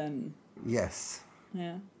 Atmospheric than. Yes.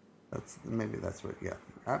 Yeah. That's what. Yeah,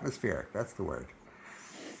 atmospheric. That's the word.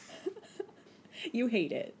 You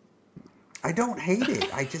hate it. I don't hate it.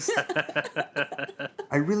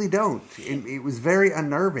 I really don't. It was very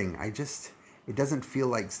unnerving. It doesn't feel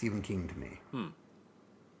like Stephen King to me.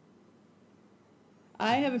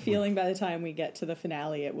 I have a feeling by the time we get to the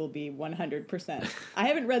finale, it will be 100%. I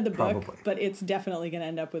haven't read the book, but it's definitely going to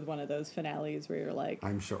end up with one of those finales where you're like,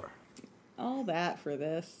 I'm sure. All that for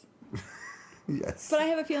this. Yes. But I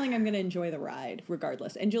have a feeling I'm going to enjoy the ride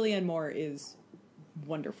regardless. And Julianne Moore is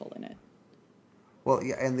wonderful in it. Well,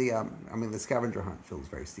 yeah, and the scavenger hunt feels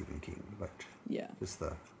very Stephen King, but yeah, just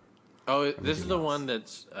the. Oh, this is the one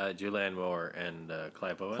that's Julianne Moore and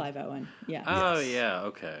Clive Owen. Clive Owen, yeah. Oh, yes. Yeah,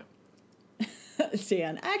 okay.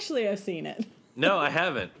 Dan, actually, I've seen it. No, I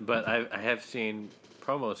haven't, but I have seen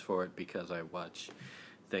promos for it because I watch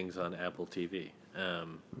things on Apple TV.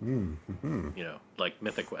 You know, like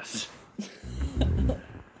Mythic Quest.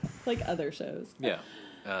 Like other shows. Yeah.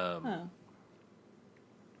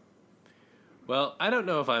 Well, I don't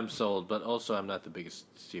know if I'm sold, but also I'm not the biggest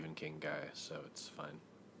Stephen King guy, so it's fine.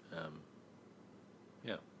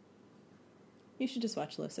 Yeah. You should just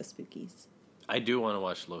watch Los Espookys. I do want to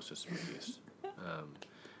watch Los Espookys.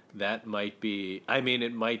 That might be. I mean,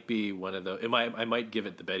 it might be one of the. I might give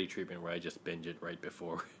it the Betty treatment where I just binge it right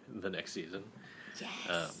before the next season.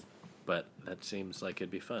 Yes. But that seems like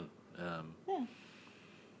it'd be fun. Yeah.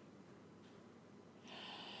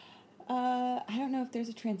 I don't know if there's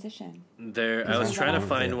a transition. I was trying to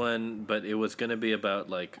find one, but it was going to be about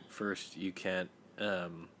like first you can't. It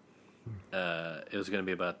was going to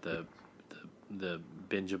be about the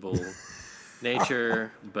bingeable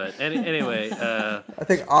nature, but anyway. I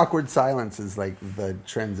think awkward silence is like the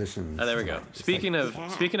transition. Oh, there we go. Speaking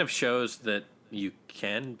of shows that you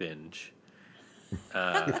can binge,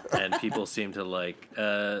 and people seem to like,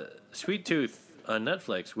 Sweet Tooth on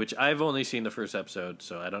Netflix, which I've only seen the first episode,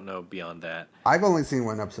 so I don't know beyond that. I've only seen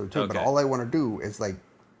one episode too, but all I want to do is like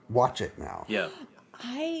watch it now. Yeah.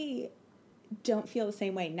 I don't feel the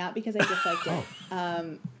same way, not because I disliked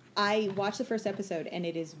it. I watched the first episode and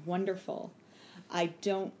it is wonderful. I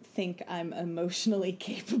don't think I'm emotionally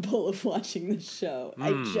capable of watching the show.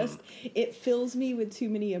 It fills me with too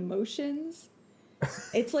many emotions.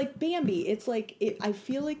 It's like Bambi. It's like I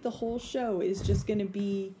feel like the whole show is just going to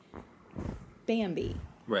be Bambi.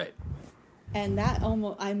 Right. And that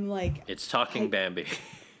almost, I'm like... It's talking Bambi.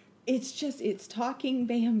 It's talking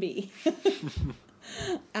Bambi.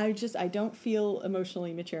 I don't feel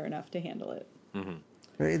emotionally mature enough to handle it. Mm-hmm.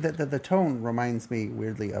 The tone reminds me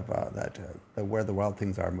weirdly of the Where the Wild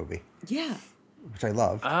Things Are movie. Yeah. Which I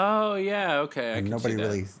loved. Oh, yeah, okay. And nobody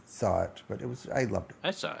really saw it, but I loved it.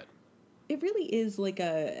 I saw it. It really is like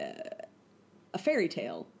a fairy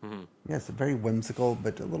tale. Mm-hmm. Yeah, it's very whimsical,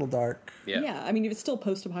 but a little dark. Yeah, I mean, it's still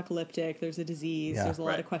post-apocalyptic. There's a disease. Yeah. There's a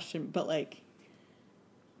lot of question, but like,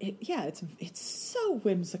 it's so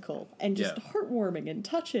whimsical and just heartwarming and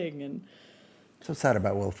touching and. So sad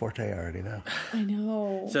about Will Forte already, though. I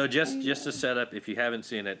know. So just to set up, if you haven't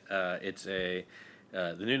seen it, it's the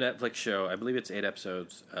new Netflix show. I believe it's 8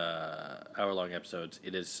 episodes, hour-long episodes.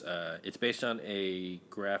 It's based on a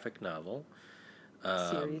graphic novel.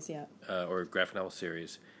 Series, or graphic novel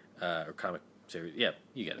series, or comic series. Yeah,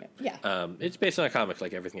 you get it. Yeah. It's based on a comic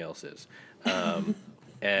like everything else is.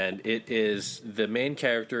 And it is, the main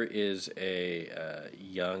character is a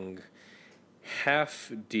young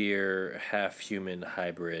half deer, half human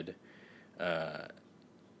hybrid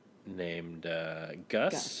named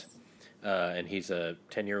Gus. And he's a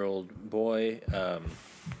 10-year-old boy.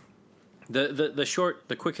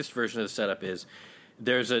 The quickest version of the setup is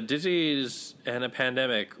there's a disease and a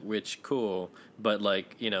pandemic, which cool, but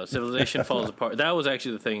like, civilization falls apart. That was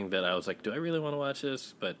actually the thing that I was like, do I really want to watch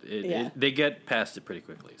this? But they get past it pretty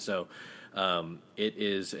quickly. So it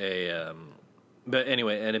is but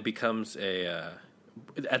anyway, and it becomes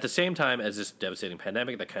at the same time as this devastating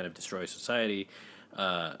pandemic that kind of destroys society,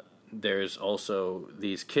 there's also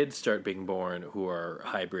these kids start being born who are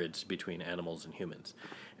hybrids between animals and humans.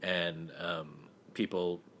 And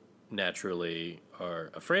people naturally are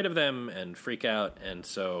afraid of them and freak out. And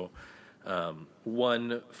so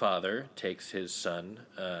one father takes his son,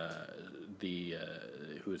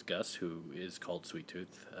 who is Gus, who is called Sweet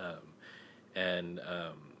Tooth,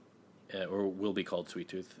 or will be called Sweet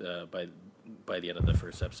Tooth by the end of the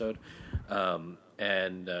first episode,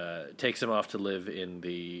 and takes him off to live in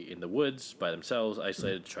the woods by themselves,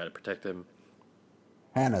 isolated, to try to protect him.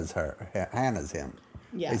 Hannah's him.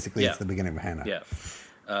 Yeah. Basically, it's the beginning of Hannah. Yeah.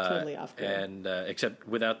 Totally off grid. And except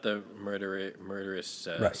without the murderous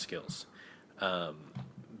skills. So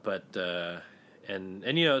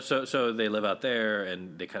they live out there,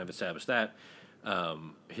 and they kind of establish that.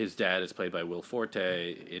 His dad is played by Will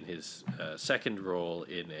Forte in his second role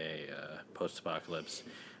in a post-apocalypse,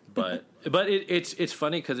 but it's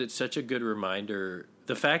funny because it's such a good reminder.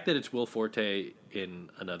 The fact that it's Will Forte in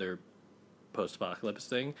another post-apocalypse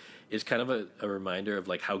thing is kind of a reminder of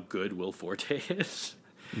like how good Will Forte is.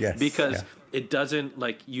 Yes, because it doesn't,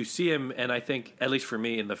 like, you see him, and I think, at least for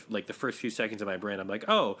me, in the first few seconds of my brain, I'm like,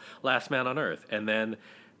 oh, Last Man on Earth, and then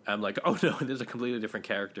I'm like, oh no, there's a completely different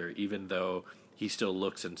character, even though he still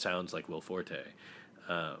looks and sounds like Will Forte.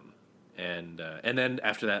 And then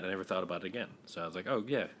after that, I never thought about it again. So I was like, oh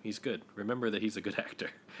yeah, he's good. Remember that he's a good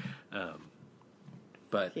actor. He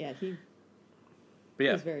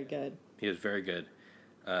was very good. He was very good.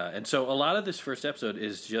 And so a lot of this first episode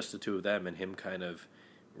is just the two of them and him kind of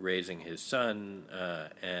raising his son,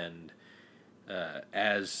 and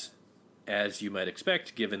as you might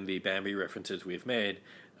expect, given the Bambi references we've made,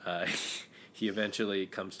 he eventually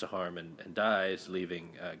comes to harm and dies,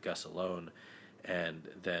 leaving Gus alone. And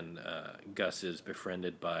then Gus is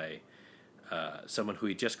befriended by someone who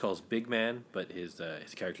he just calls Big Man, but his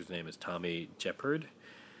character's name is Tommy Jeopard.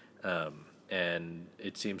 And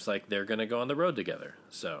it seems like they're going to go on the road together.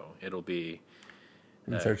 So it'll be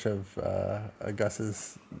in search of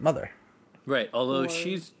Gus's mother. Right, although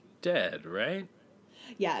she's dead, right?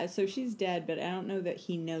 Yeah, so she's dead, but I don't know that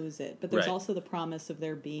he knows it. But there's also the promise of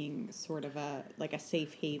there being sort of a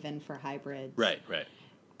safe haven for hybrids. Right.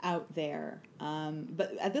 Out there.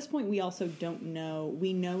 But at this point, we also don't know.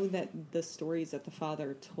 We know that the stories that the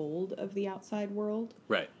father told of the outside world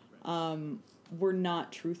were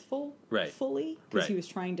not truthful fully. Because he was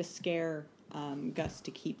trying to scare Gus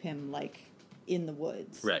to keep him, in the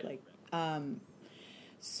woods. Right.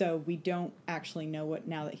 So we don't actually know what,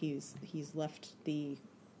 now that he's left the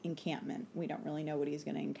encampment, we don't really know what he's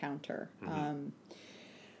going to encounter. Mm-hmm.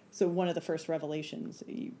 So one of the first revelations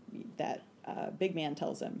that Big Man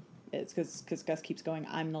tells him, it's because Gus keeps going,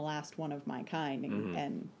 I'm the last one of my kind.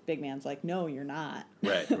 And Big Man's like, no, you're not.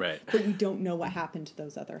 Right. But we don't know what happened to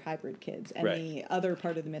those other hybrid kids. And the other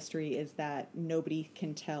part of the mystery is that nobody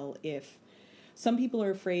can tell if... Some people are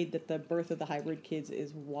afraid that the birth of the hybrid kids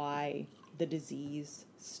is why the disease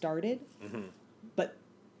started. Mm-hmm. But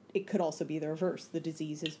it could also be the reverse. The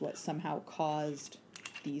disease is what somehow caused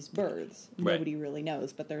these births. Right. Nobody really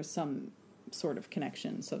knows, but there's some sort of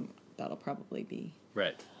connection, so that'll probably be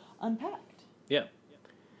unpacked. Yeah.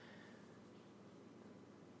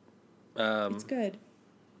 It's good.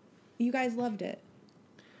 You guys loved it.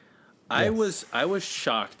 I was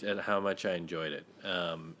shocked at how much I enjoyed it.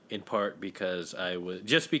 In part because it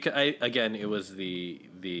was the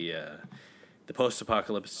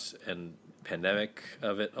post-apocalypse and pandemic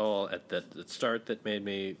of it all at the start that made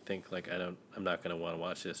me think like I'm not going to want to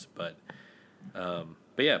watch this. But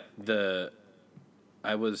yeah,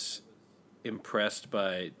 I was impressed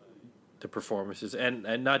by the performances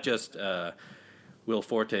and not just Will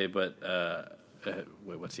Forte, but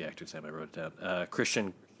what's the actor's name? I wrote it down.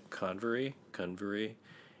 Christian Convery,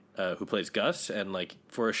 who plays Gus, and like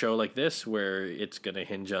for a show like this where it's going to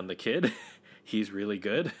hinge on the kid, he's really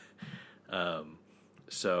good.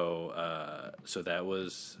 So that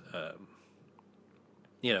was,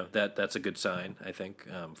 that's a good sign, I think,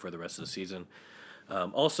 for the rest of the season.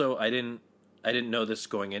 Also, I didn't know this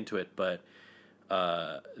going into it, but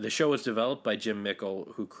the show was developed by Jim Mickle,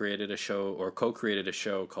 who created a show or co-created a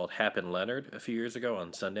show called Hap and Leonard a few years ago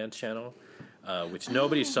on Sundance Channel, which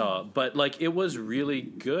nobody saw, but like it was really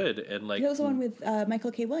good and like. It was the one with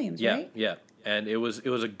Michael K. Williams, right? Yeah. And it was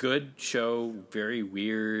a good show, very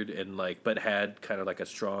weird and like, but had kind of like a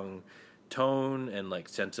strong tone and like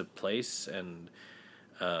sense of place and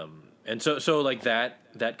so like that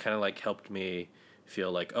kind of like helped me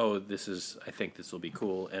feel like, oh, I think this will be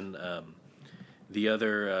cool. And the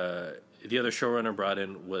other showrunner brought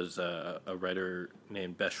in was a writer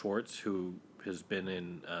named Beth Schwartz, who has been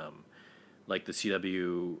in like the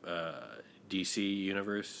CW DC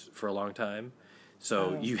universe for a long time.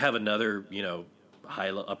 So you have another,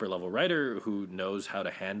 upper level writer who knows how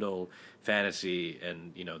to handle fantasy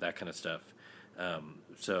and that kind of stuff.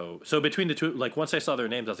 So between the two, like once I saw their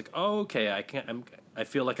names, I was like, oh, okay, I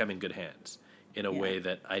feel like I'm in good hands in a way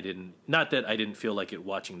that I didn't. Not that I didn't feel like it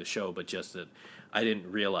watching the show, but just that I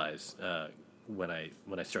didn't realize when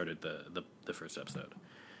I started the first episode.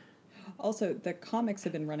 Also, the comics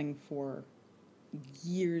have been running for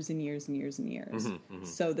years and years and years and years.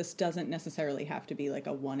 So this doesn't necessarily have to be like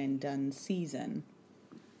a one and done season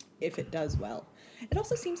if it does well. It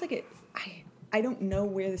also seems like I don't know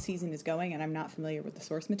where the season is going and I'm not familiar with the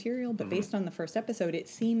source material, but based on the first episode, it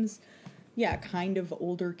seems kind of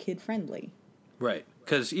older kid friendly. Right.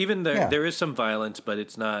 Because even there is some violence, but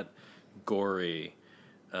it's not gory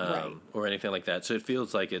or anything like that. So it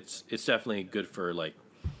feels like it's definitely good for like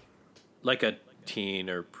a teen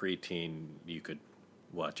or preteen. You could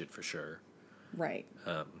watch it for sure. Right.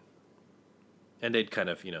 And they'd kind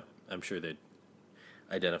of, I'm sure they'd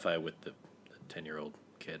identify with the 10-year-old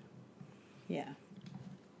kid. Yeah.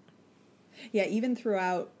 Yeah, even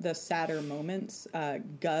throughout the sadder moments,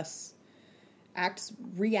 Gus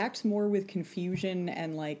reacts more with confusion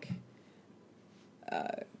and like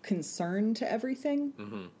concern to everything.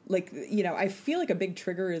 Like, I feel like a big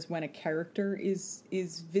trigger is when a character is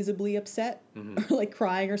visibly upset or like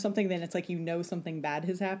crying or something, then it's like something bad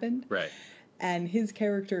has happened. Right. And his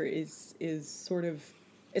character is sort of,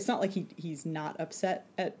 it's not like he's not upset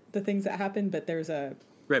at the things that happen, but there's a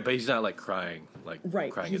right, but he's not like crying, like right.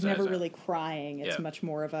 Crying he's his never eyes really out. Crying. It's much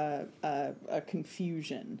more of a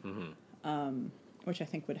confusion, which I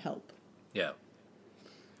think would help. Yeah.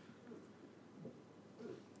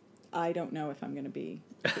 I don't know if I'm going to be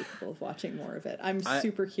capable of watching more of it. I'm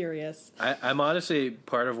super curious. I'm honestly,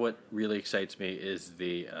 part of what really excites me is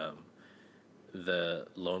the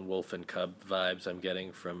lone wolf and cub vibes I'm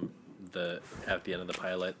getting from at the end of the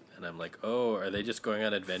pilot, and I'm like, oh, are they just going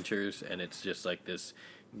on adventures? And it's just like this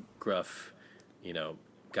gruff,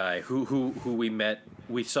 guy who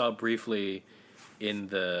we saw briefly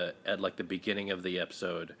at like the beginning of the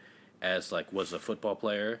episode as like was a football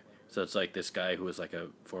player. So it's like this guy who was like a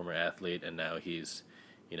former athlete, and now he's,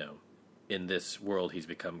 in this world he's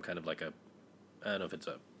become kind of like I don't know if it's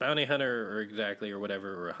a bounty hunter or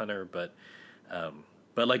whatever, or a hunter, but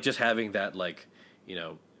like just having that like,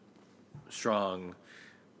 strong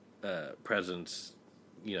presence,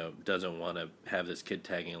 doesn't want to have this kid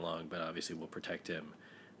tagging along, but obviously will protect him.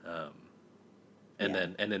 And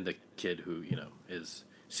then the kid who, is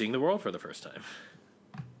seeing the world for the first time.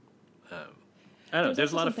 I don't know.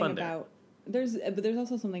 There's a lot of fun there. There's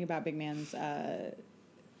also something about Big Man's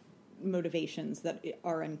motivations that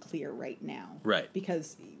are unclear right now. Right.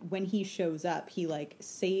 Because when he shows up, he like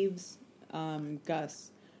saves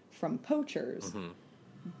Gus from poachers,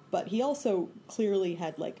 but he also clearly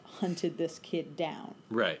had like hunted this kid down.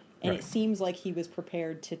 Right. And it seems like he was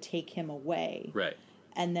prepared to take him away. Right.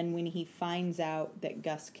 And then when he finds out that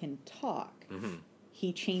Gus can talk,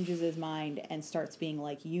 he changes his mind and starts being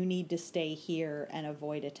like, you need to stay here and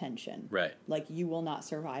avoid attention. Right. Like, you will not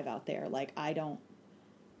survive out there. Like, I don't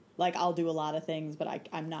Like, I'll do a lot of things, but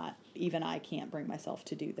I'm not, even I can't bring myself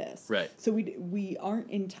to do this. Right. So we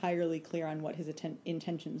aren't entirely clear on what his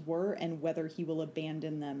intentions were and whether he will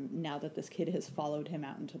abandon them now that this kid has followed him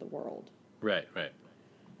out into the world. Right.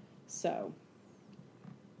 So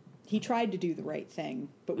he tried to do the right thing,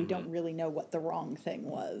 but we don't really know what the wrong thing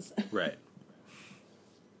was. Right.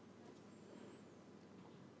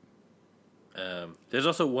 There's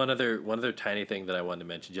also one other tiny thing that I wanted to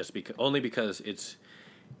mention, just because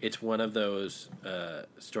it's one of those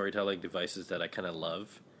storytelling devices that I kind of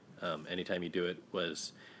love. Anytime you do it,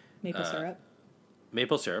 was Maple syrup.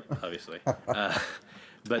 Maple syrup, obviously.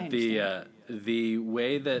 But the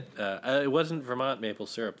way that it wasn't Vermont maple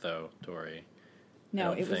syrup though, Tori.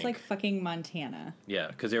 No, it was like fucking Montana. Yeah,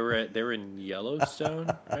 because they were in Yellowstone,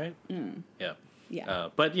 right? Yeah. Yeah.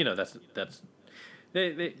 But that's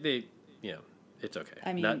they it's okay.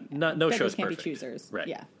 I mean, no show's can't perfect. Be choosers, right?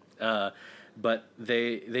 Yeah. But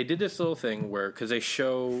they did this little thing where, because they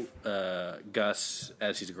show Gus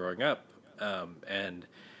as he's growing up, and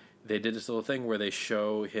they did this little thing where they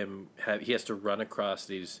show him he has to run across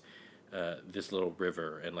this little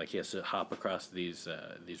river, and like he has to hop across these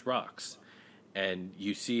rocks, and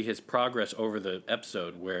you see his progress over the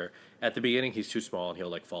episode where at the beginning he's too small and he'll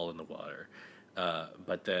like fall in the water,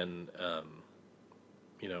 but then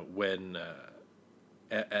when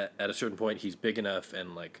at a certain point he's big enough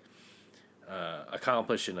and like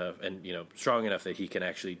accomplished enough and strong enough that he can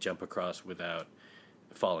actually jump across without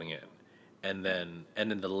falling in, and then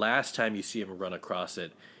the last time you see him run across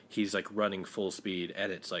it, he's like running full speed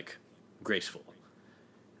and it's like graceful.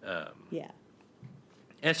 Yeah.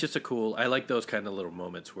 And it's just I like those kind of little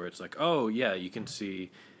moments where it's like, oh yeah, you can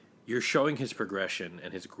see you're showing his progression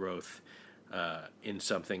and his growth in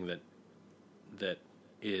something that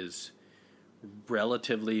is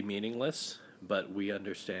relatively meaningless, but we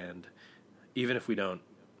understand, even if we don't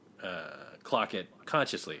clock it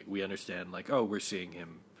consciously, we understand like, oh, we're seeing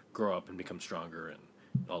him grow up and become stronger and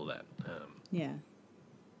all of that. Yeah.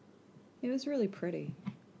 It was really pretty.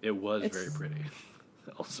 It was very pretty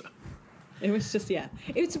also. It was just,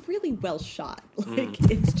 it's really well shot. Like,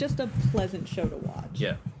 it's just a pleasant show to watch.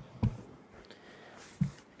 Yeah.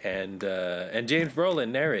 And James Brolin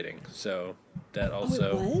narrating, so that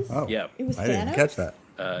also... Oh, it was? Oh, yeah. It was I Thanos? didn't catch that.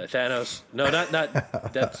 Thanos. No, not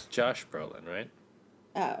that's Josh Brolin, right?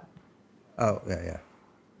 Oh. Oh, yeah.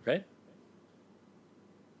 Right?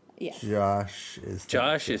 Yes. Josh is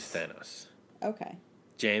Thanos. Okay.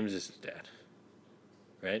 James is his dad.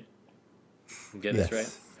 Right? I'm getting this right?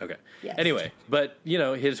 Okay. Yes. Anyway, but,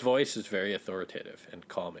 his voice is very authoritative and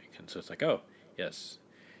calming, and so it's like, oh, yes.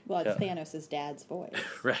 Well, it's Thanos' dad's voice.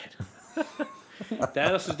 Right.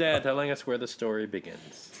 Thanos' dad telling us where the story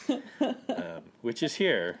begins, which is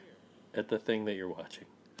here at the thing that you're watching.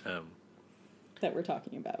 That we're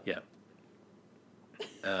talking about. Yeah.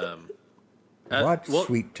 Watch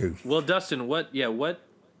Sweet Tooth. Well, Dustin, what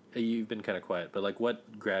you've been kind of quiet, but like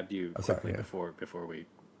what grabbed you quickly before we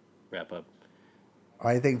wrap up?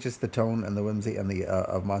 I think just the tone and the whimsy and the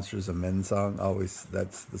of Monsters of Men song, always,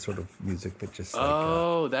 that's the sort of music that just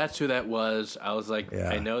that's who that was. I was like,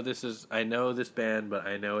 I know this band, but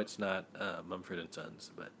I know it's not Mumford and Sons,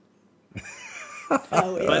 but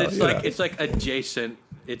but it's like adjacent.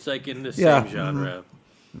 It's like in the same genre.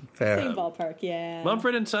 Fair. Same ballpark, yeah.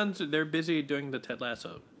 Mumford and Sons, they're busy doing the Ted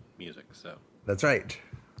Lasso music, so. That's right.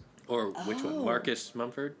 Or which one? Marcus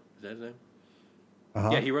Mumford? Is that his name? Uh-huh.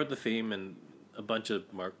 Yeah, he wrote the theme, and a bunch of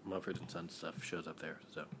Mumford and Sons stuff shows up there.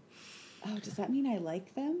 So. Oh, does that mean I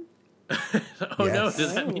like them? No,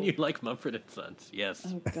 does that mean you like Mumford and Sons? Yes.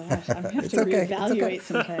 Oh gosh, I'm gonna have to reevaluate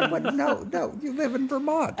some things. But no, you live in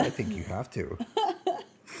Vermont. I think you have to.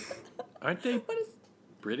 Aren't they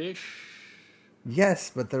British?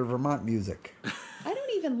 Yes, but they're Vermont music. I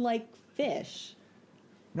don't even like Fish.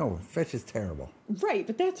 No, Fish is terrible. Right,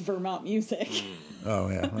 but that's Vermont music. Oh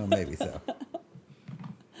yeah, well maybe so.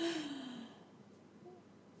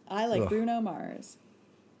 I like Bruno Mars.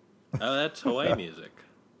 Oh, that's Hawaii music.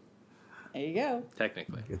 There you go.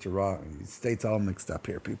 Technically. Get you wrong. States all mixed up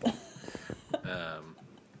here, people.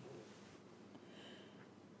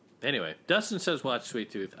 Anyway, Dustin says watch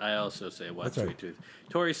Sweet Tooth. I also say watch Sweet Tooth.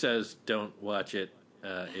 Tori says don't watch it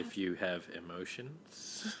if you have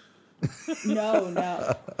emotions.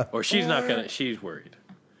 No. Or she's not gonna. She's worried.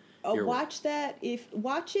 Oh, watch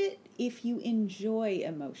it if you enjoy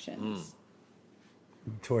emotions.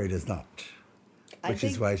 Tori does not, which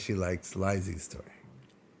is why she likes Lizzie's story.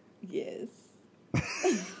 Yes.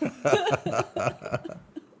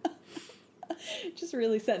 Just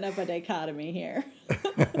really setting up a dichotomy here.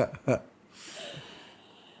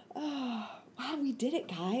 Oh, wow, we did it,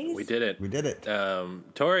 guys. We did it. We did it.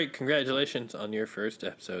 Tori, congratulations on your first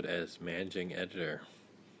episode as managing editor,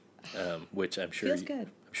 which I'm sure feels good.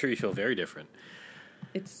 I'm sure you feel very different.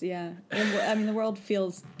 It's, yeah. I mean, the world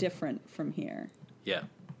feels different from here. Yeah.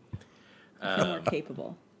 I feel more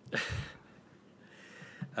capable.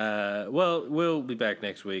 Well, we'll be back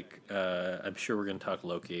next week. I'm sure we're going to talk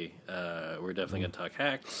Loki. We're definitely going to talk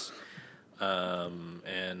hacks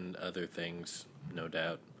and other things, no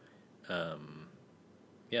doubt.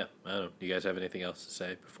 Yeah, I don't know. Do you guys have anything else to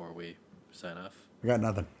say before we sign off? I got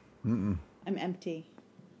nothing. I'm empty.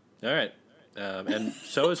 All right. And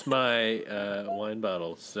so is my wine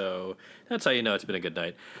bottle. So that's how you know it's been a good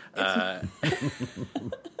night.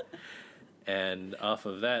 And off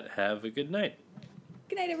of that, have a good night.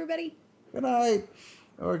 Good night, everybody. Good night.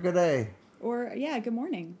 Or good day. Or, yeah, good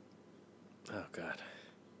morning. Oh, God.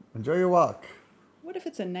 Enjoy your walk. What if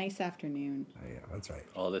it's a nice afternoon? Oh, yeah, that's right.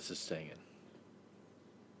 All this is staying in.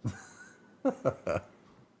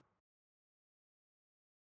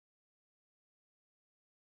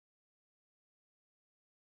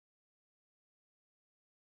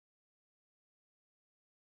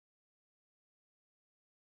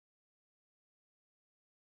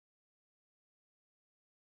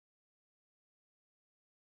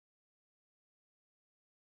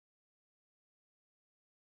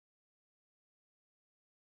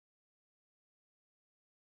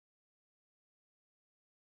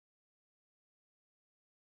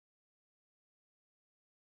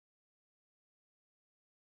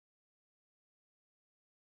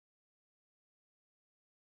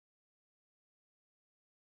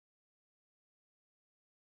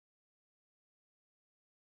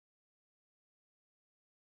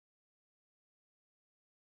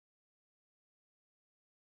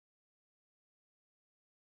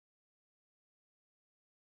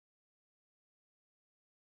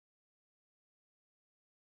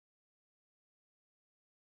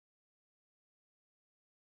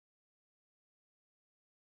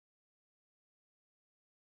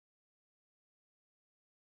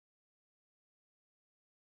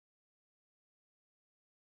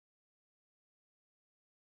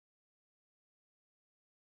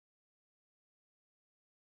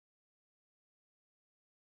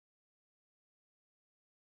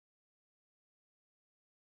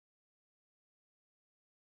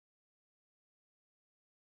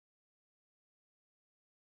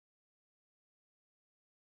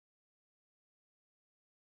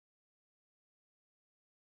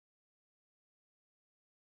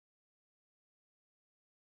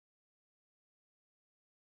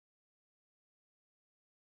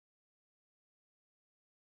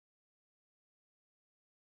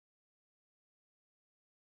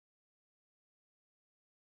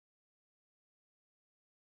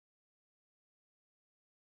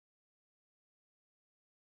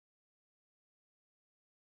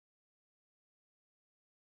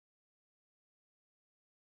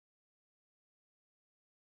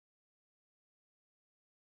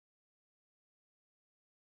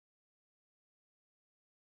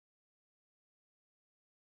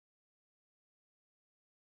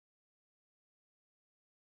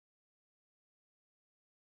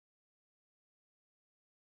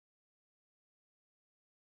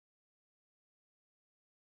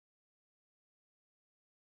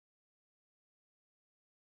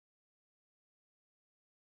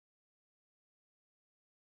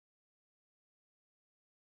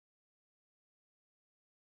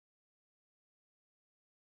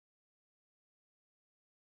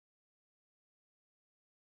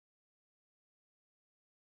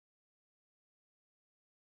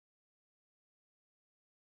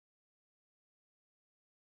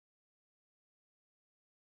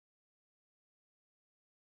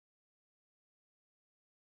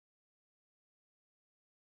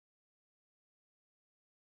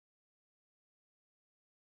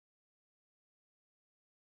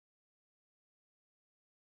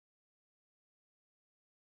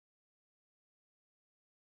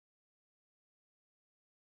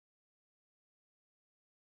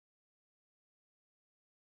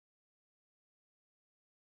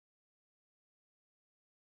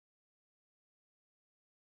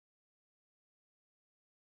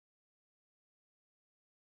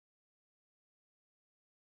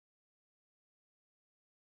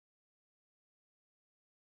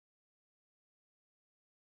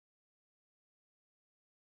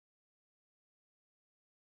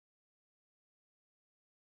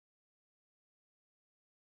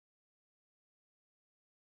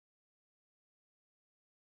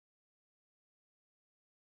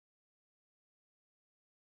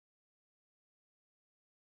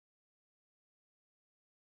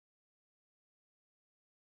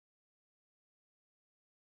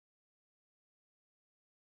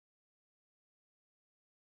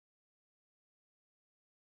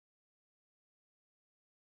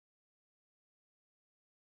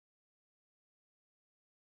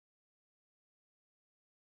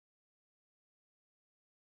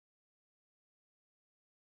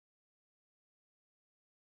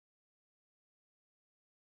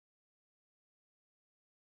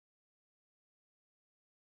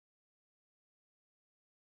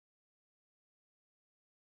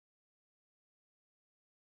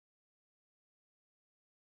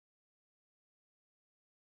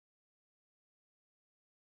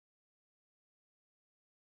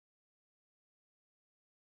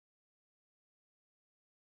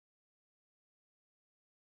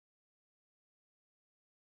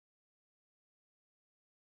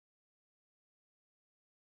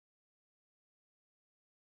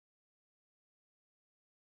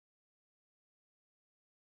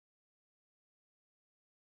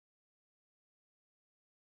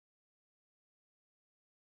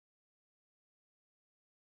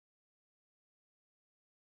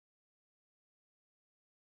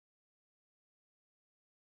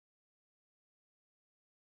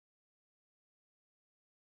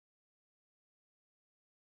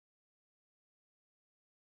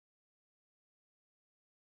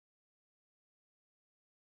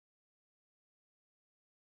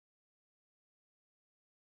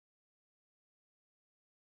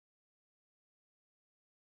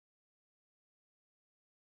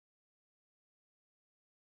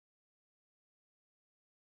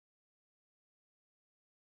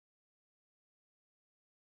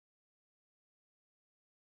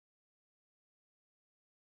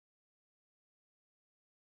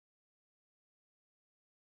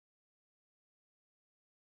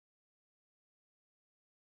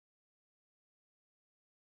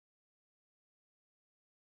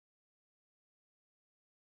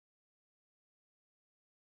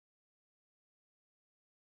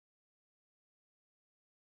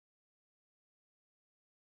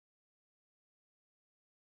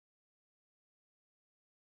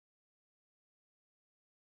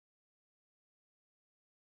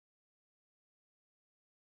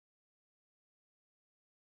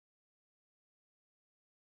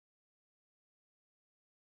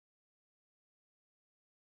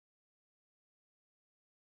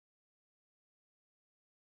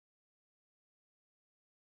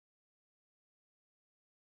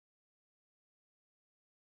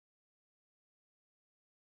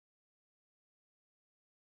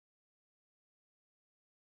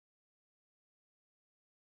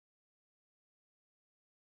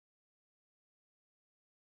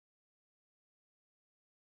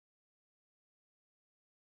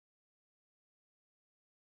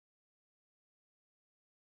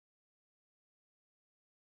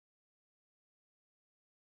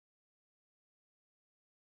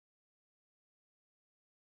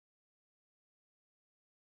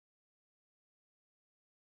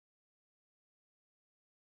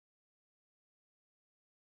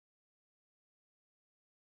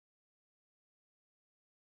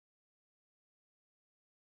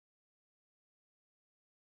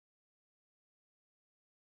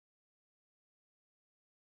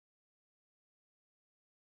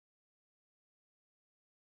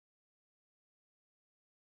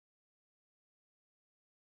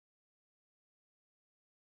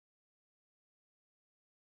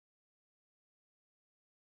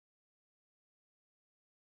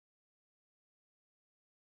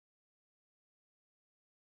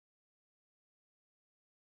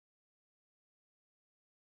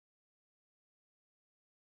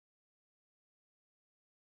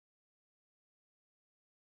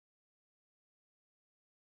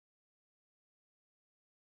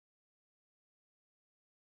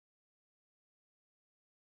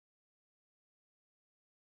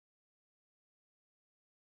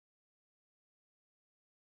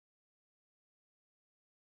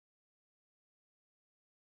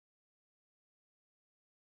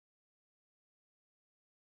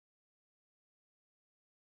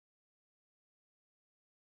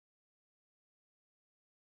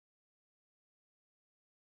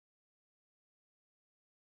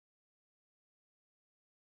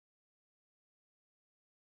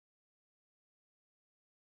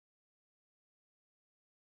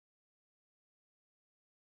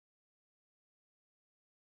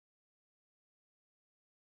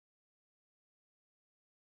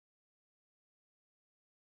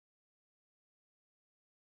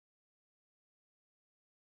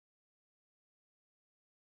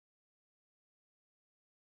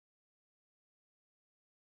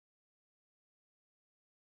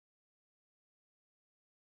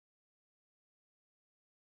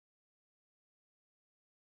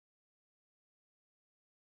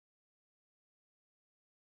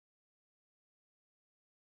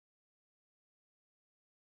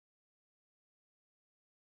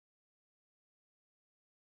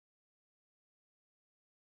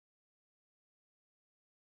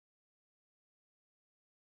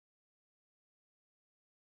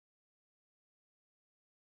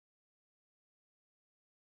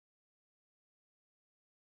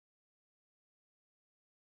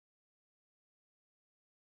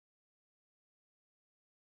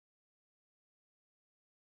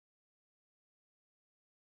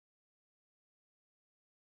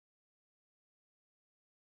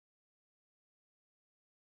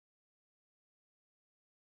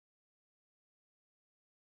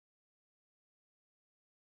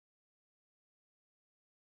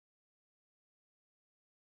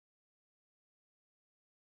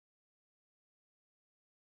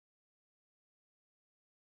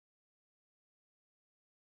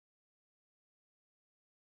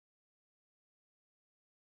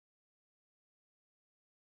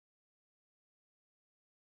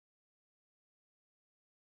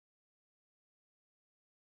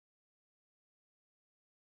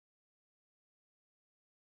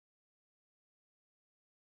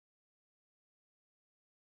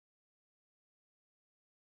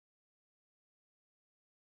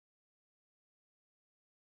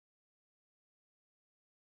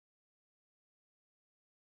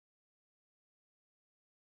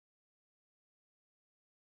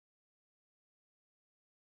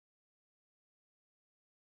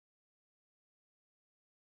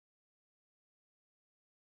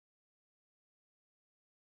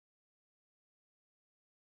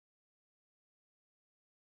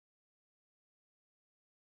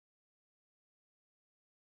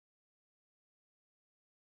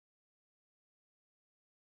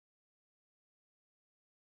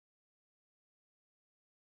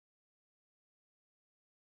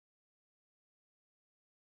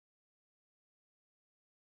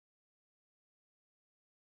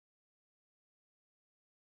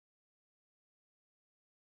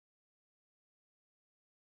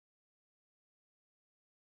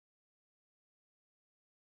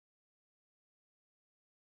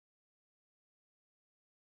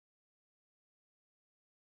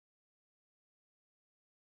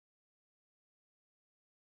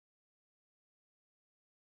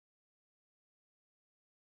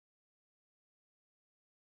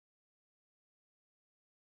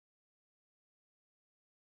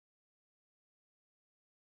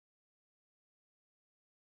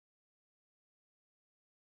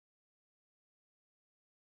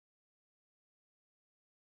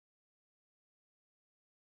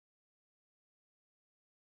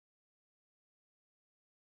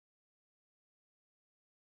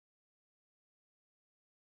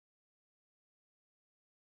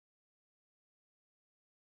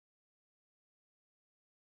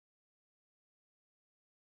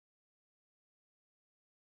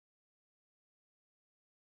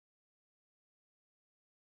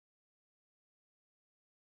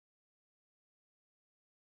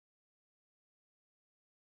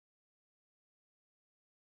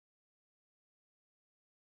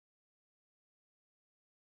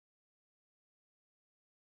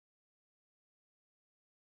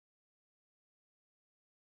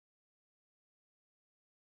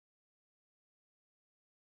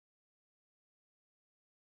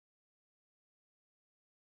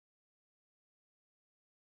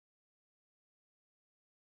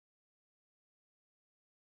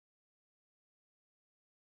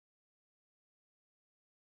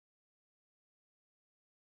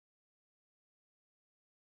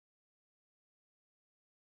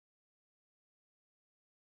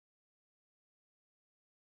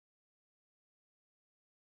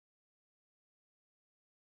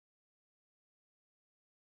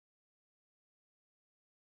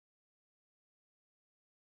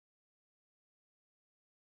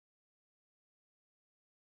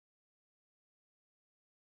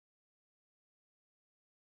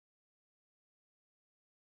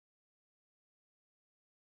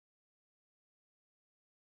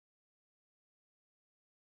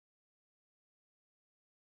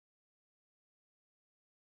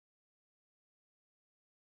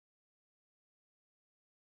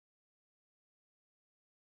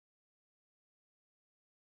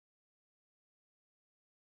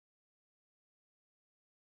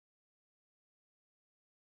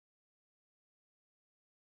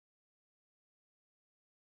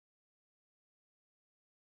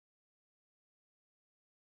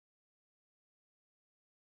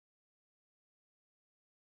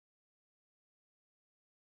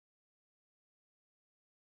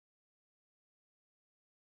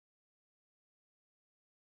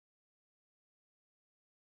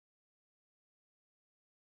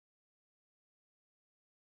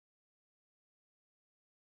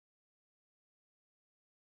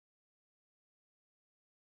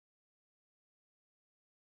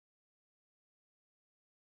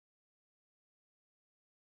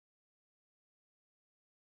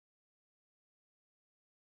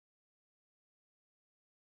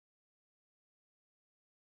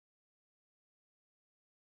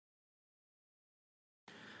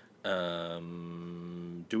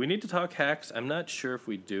 Do we need to talk hacks? I'm not sure if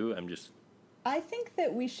we do. I think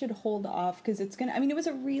that we should hold off because it's gonna. I mean, it was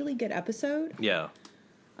a really good episode. Yeah.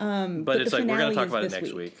 But it's like we're gonna talk about it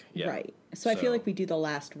next week. Yeah. Right. So I feel like we do the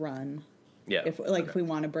last run. Yeah. If we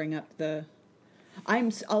want to bring up the,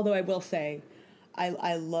 although I will say,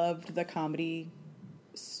 I loved the comedy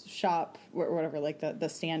shop or whatever, like the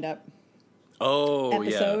stand up. Oh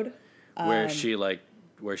episode, yeah.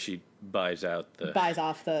 Where she buys off the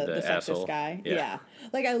sexist guy. Yeah.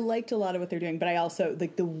 Like I liked a lot of what they're doing, but I also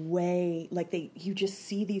like the way you just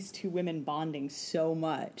see these two women bonding so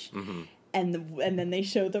much. Mm-hmm. And then they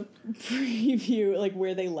show the preview, like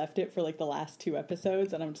where they left it for like the last 2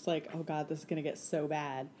 episodes, and I'm just like, oh god, this is gonna get so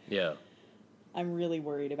bad. Yeah, I'm really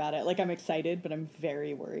worried about it. Like I'm excited, but I'm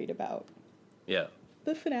very worried about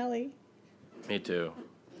the finale. Me too.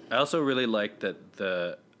 I also really like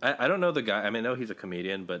that I don't know the guy. I mean, I know he's a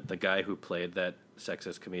comedian, but the guy who played that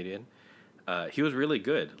sexist comedian, he was really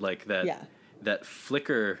good. Like that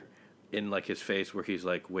flicker in like his face where he's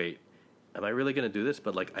like, wait, am I really going to do this?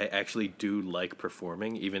 But, like, I actually do like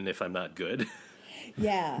performing, even if I'm not good.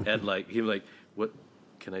 Yeah. And, like, he was like, what,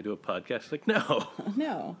 can I do a podcast? Like, no.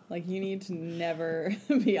 No. Like, you need to never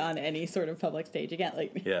be on any sort of public stage again.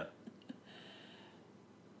 Like, yeah.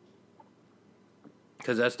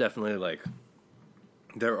 Because that's definitely, like,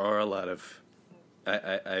 there are a lot of,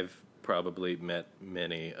 I've probably met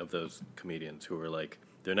many of those comedians who are, like,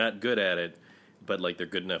 they're not good at it, but, like, they're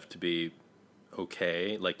good enough to be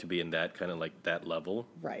okay, like to be in that kind of like that level,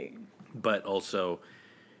 right? But also,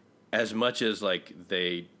 as much as like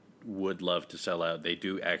they would love to sell out, they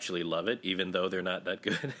do actually love it, even though they're not that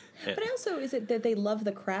good. But also, is it that they love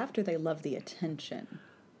the craft or they love the attention?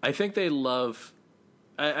 I think they love.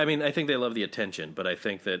 I mean, I think they love the attention, but I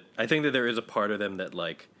think that there is a part of them that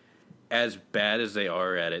like, as bad as they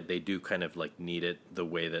are at it, they do kind of like need it the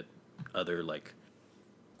way that other like,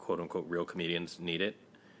 quote unquote, real comedians need it.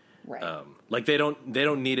 Right. Like they don't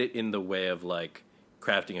need it in the way of like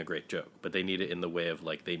crafting a great joke, but they need it in the way of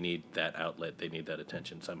like they need that outlet, they need that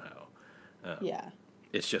attention somehow. Yeah.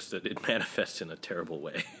 It's just that it manifests in a terrible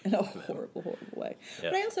way. In a horrible, horrible way.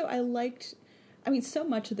 Yeah. But I liked, I mean, so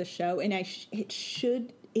much of the show, and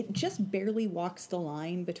it just barely walks the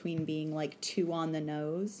line between being like too on the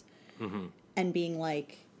nose and being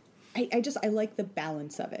like, I like the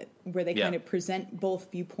balance of it, where they kind of present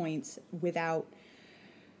both viewpoints without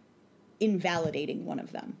invalidating one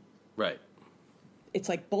of them. Right. It's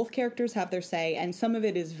like both characters have their say, and some of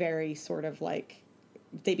it is very sort of like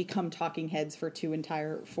they become talking heads for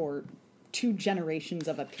two generations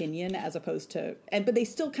of opinion, as opposed to, but they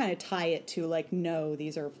still kind of tie it to like, no,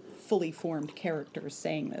 these are fully formed characters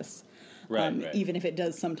saying this. Right, right. Even if it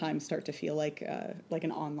does sometimes start to feel like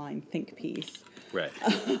an online think piece. Right.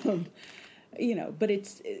 You know, but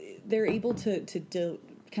they're able to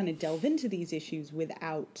kind of delve into these issues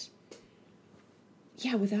without,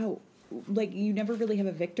 like, you never really have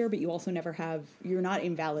a victor, but you also never have, you're not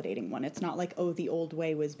invalidating one. It's not like, oh, the old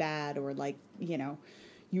way was bad, or like, you know,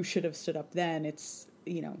 you should have stood up then. It's,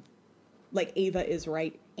 you know, like Ava is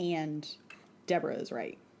right and Deborah is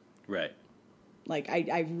right. Right. Like,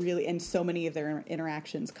 I really, and so many of their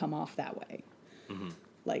interactions come off that way. Mm-hmm.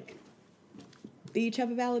 Like, they each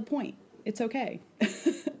have a valid point. It's okay.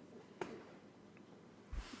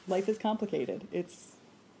 Life is complicated. It's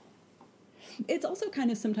also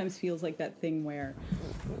kind of sometimes feels like that thing where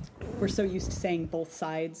we're so used to saying both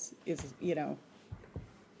sides is, you know,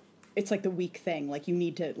 it's like the weak thing. Like, you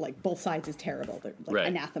need to, like, both sides is terrible. They're like right.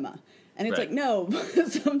 Anathema. And it's right. Like, no,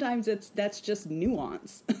 sometimes that's just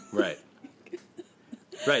nuance. Right.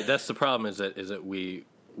 Right. That's the problem is that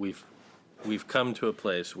we've come to a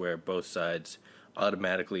place where both sides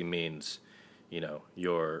automatically means, you know,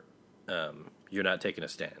 you're not taking a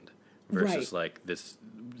stand versus right. Like this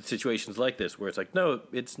situations like this where it's like, no,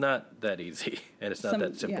 it's not that easy and it's not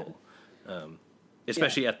that simple. Yeah.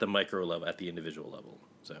 Especially at the micro level, at the individual level.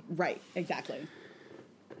 So right, exactly.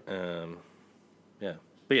 Yeah,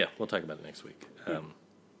 but yeah, we'll talk about it next week. Yeah.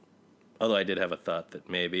 Although I did have a thought that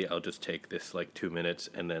maybe I'll just take this like 2 minutes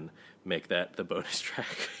and then make that the bonus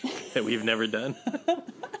track that we've never done.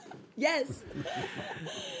 Yes.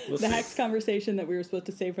 We'll the Hex conversation that we were supposed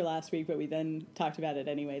to save for last week, but we then talked about it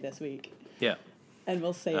anyway this week. Yeah. And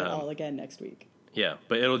we'll say it all again next week. Yeah,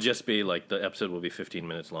 but it'll just be like the episode will be 15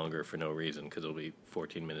 minutes longer for no reason because it'll be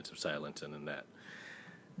 14 minutes of silence and then that.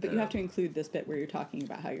 But you have to include this bit where you're talking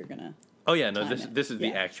about how you're going to... Oh, yeah, no, this is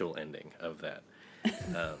the actual ending of that.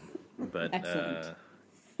 But excellent.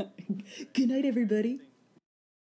 Good night, everybody.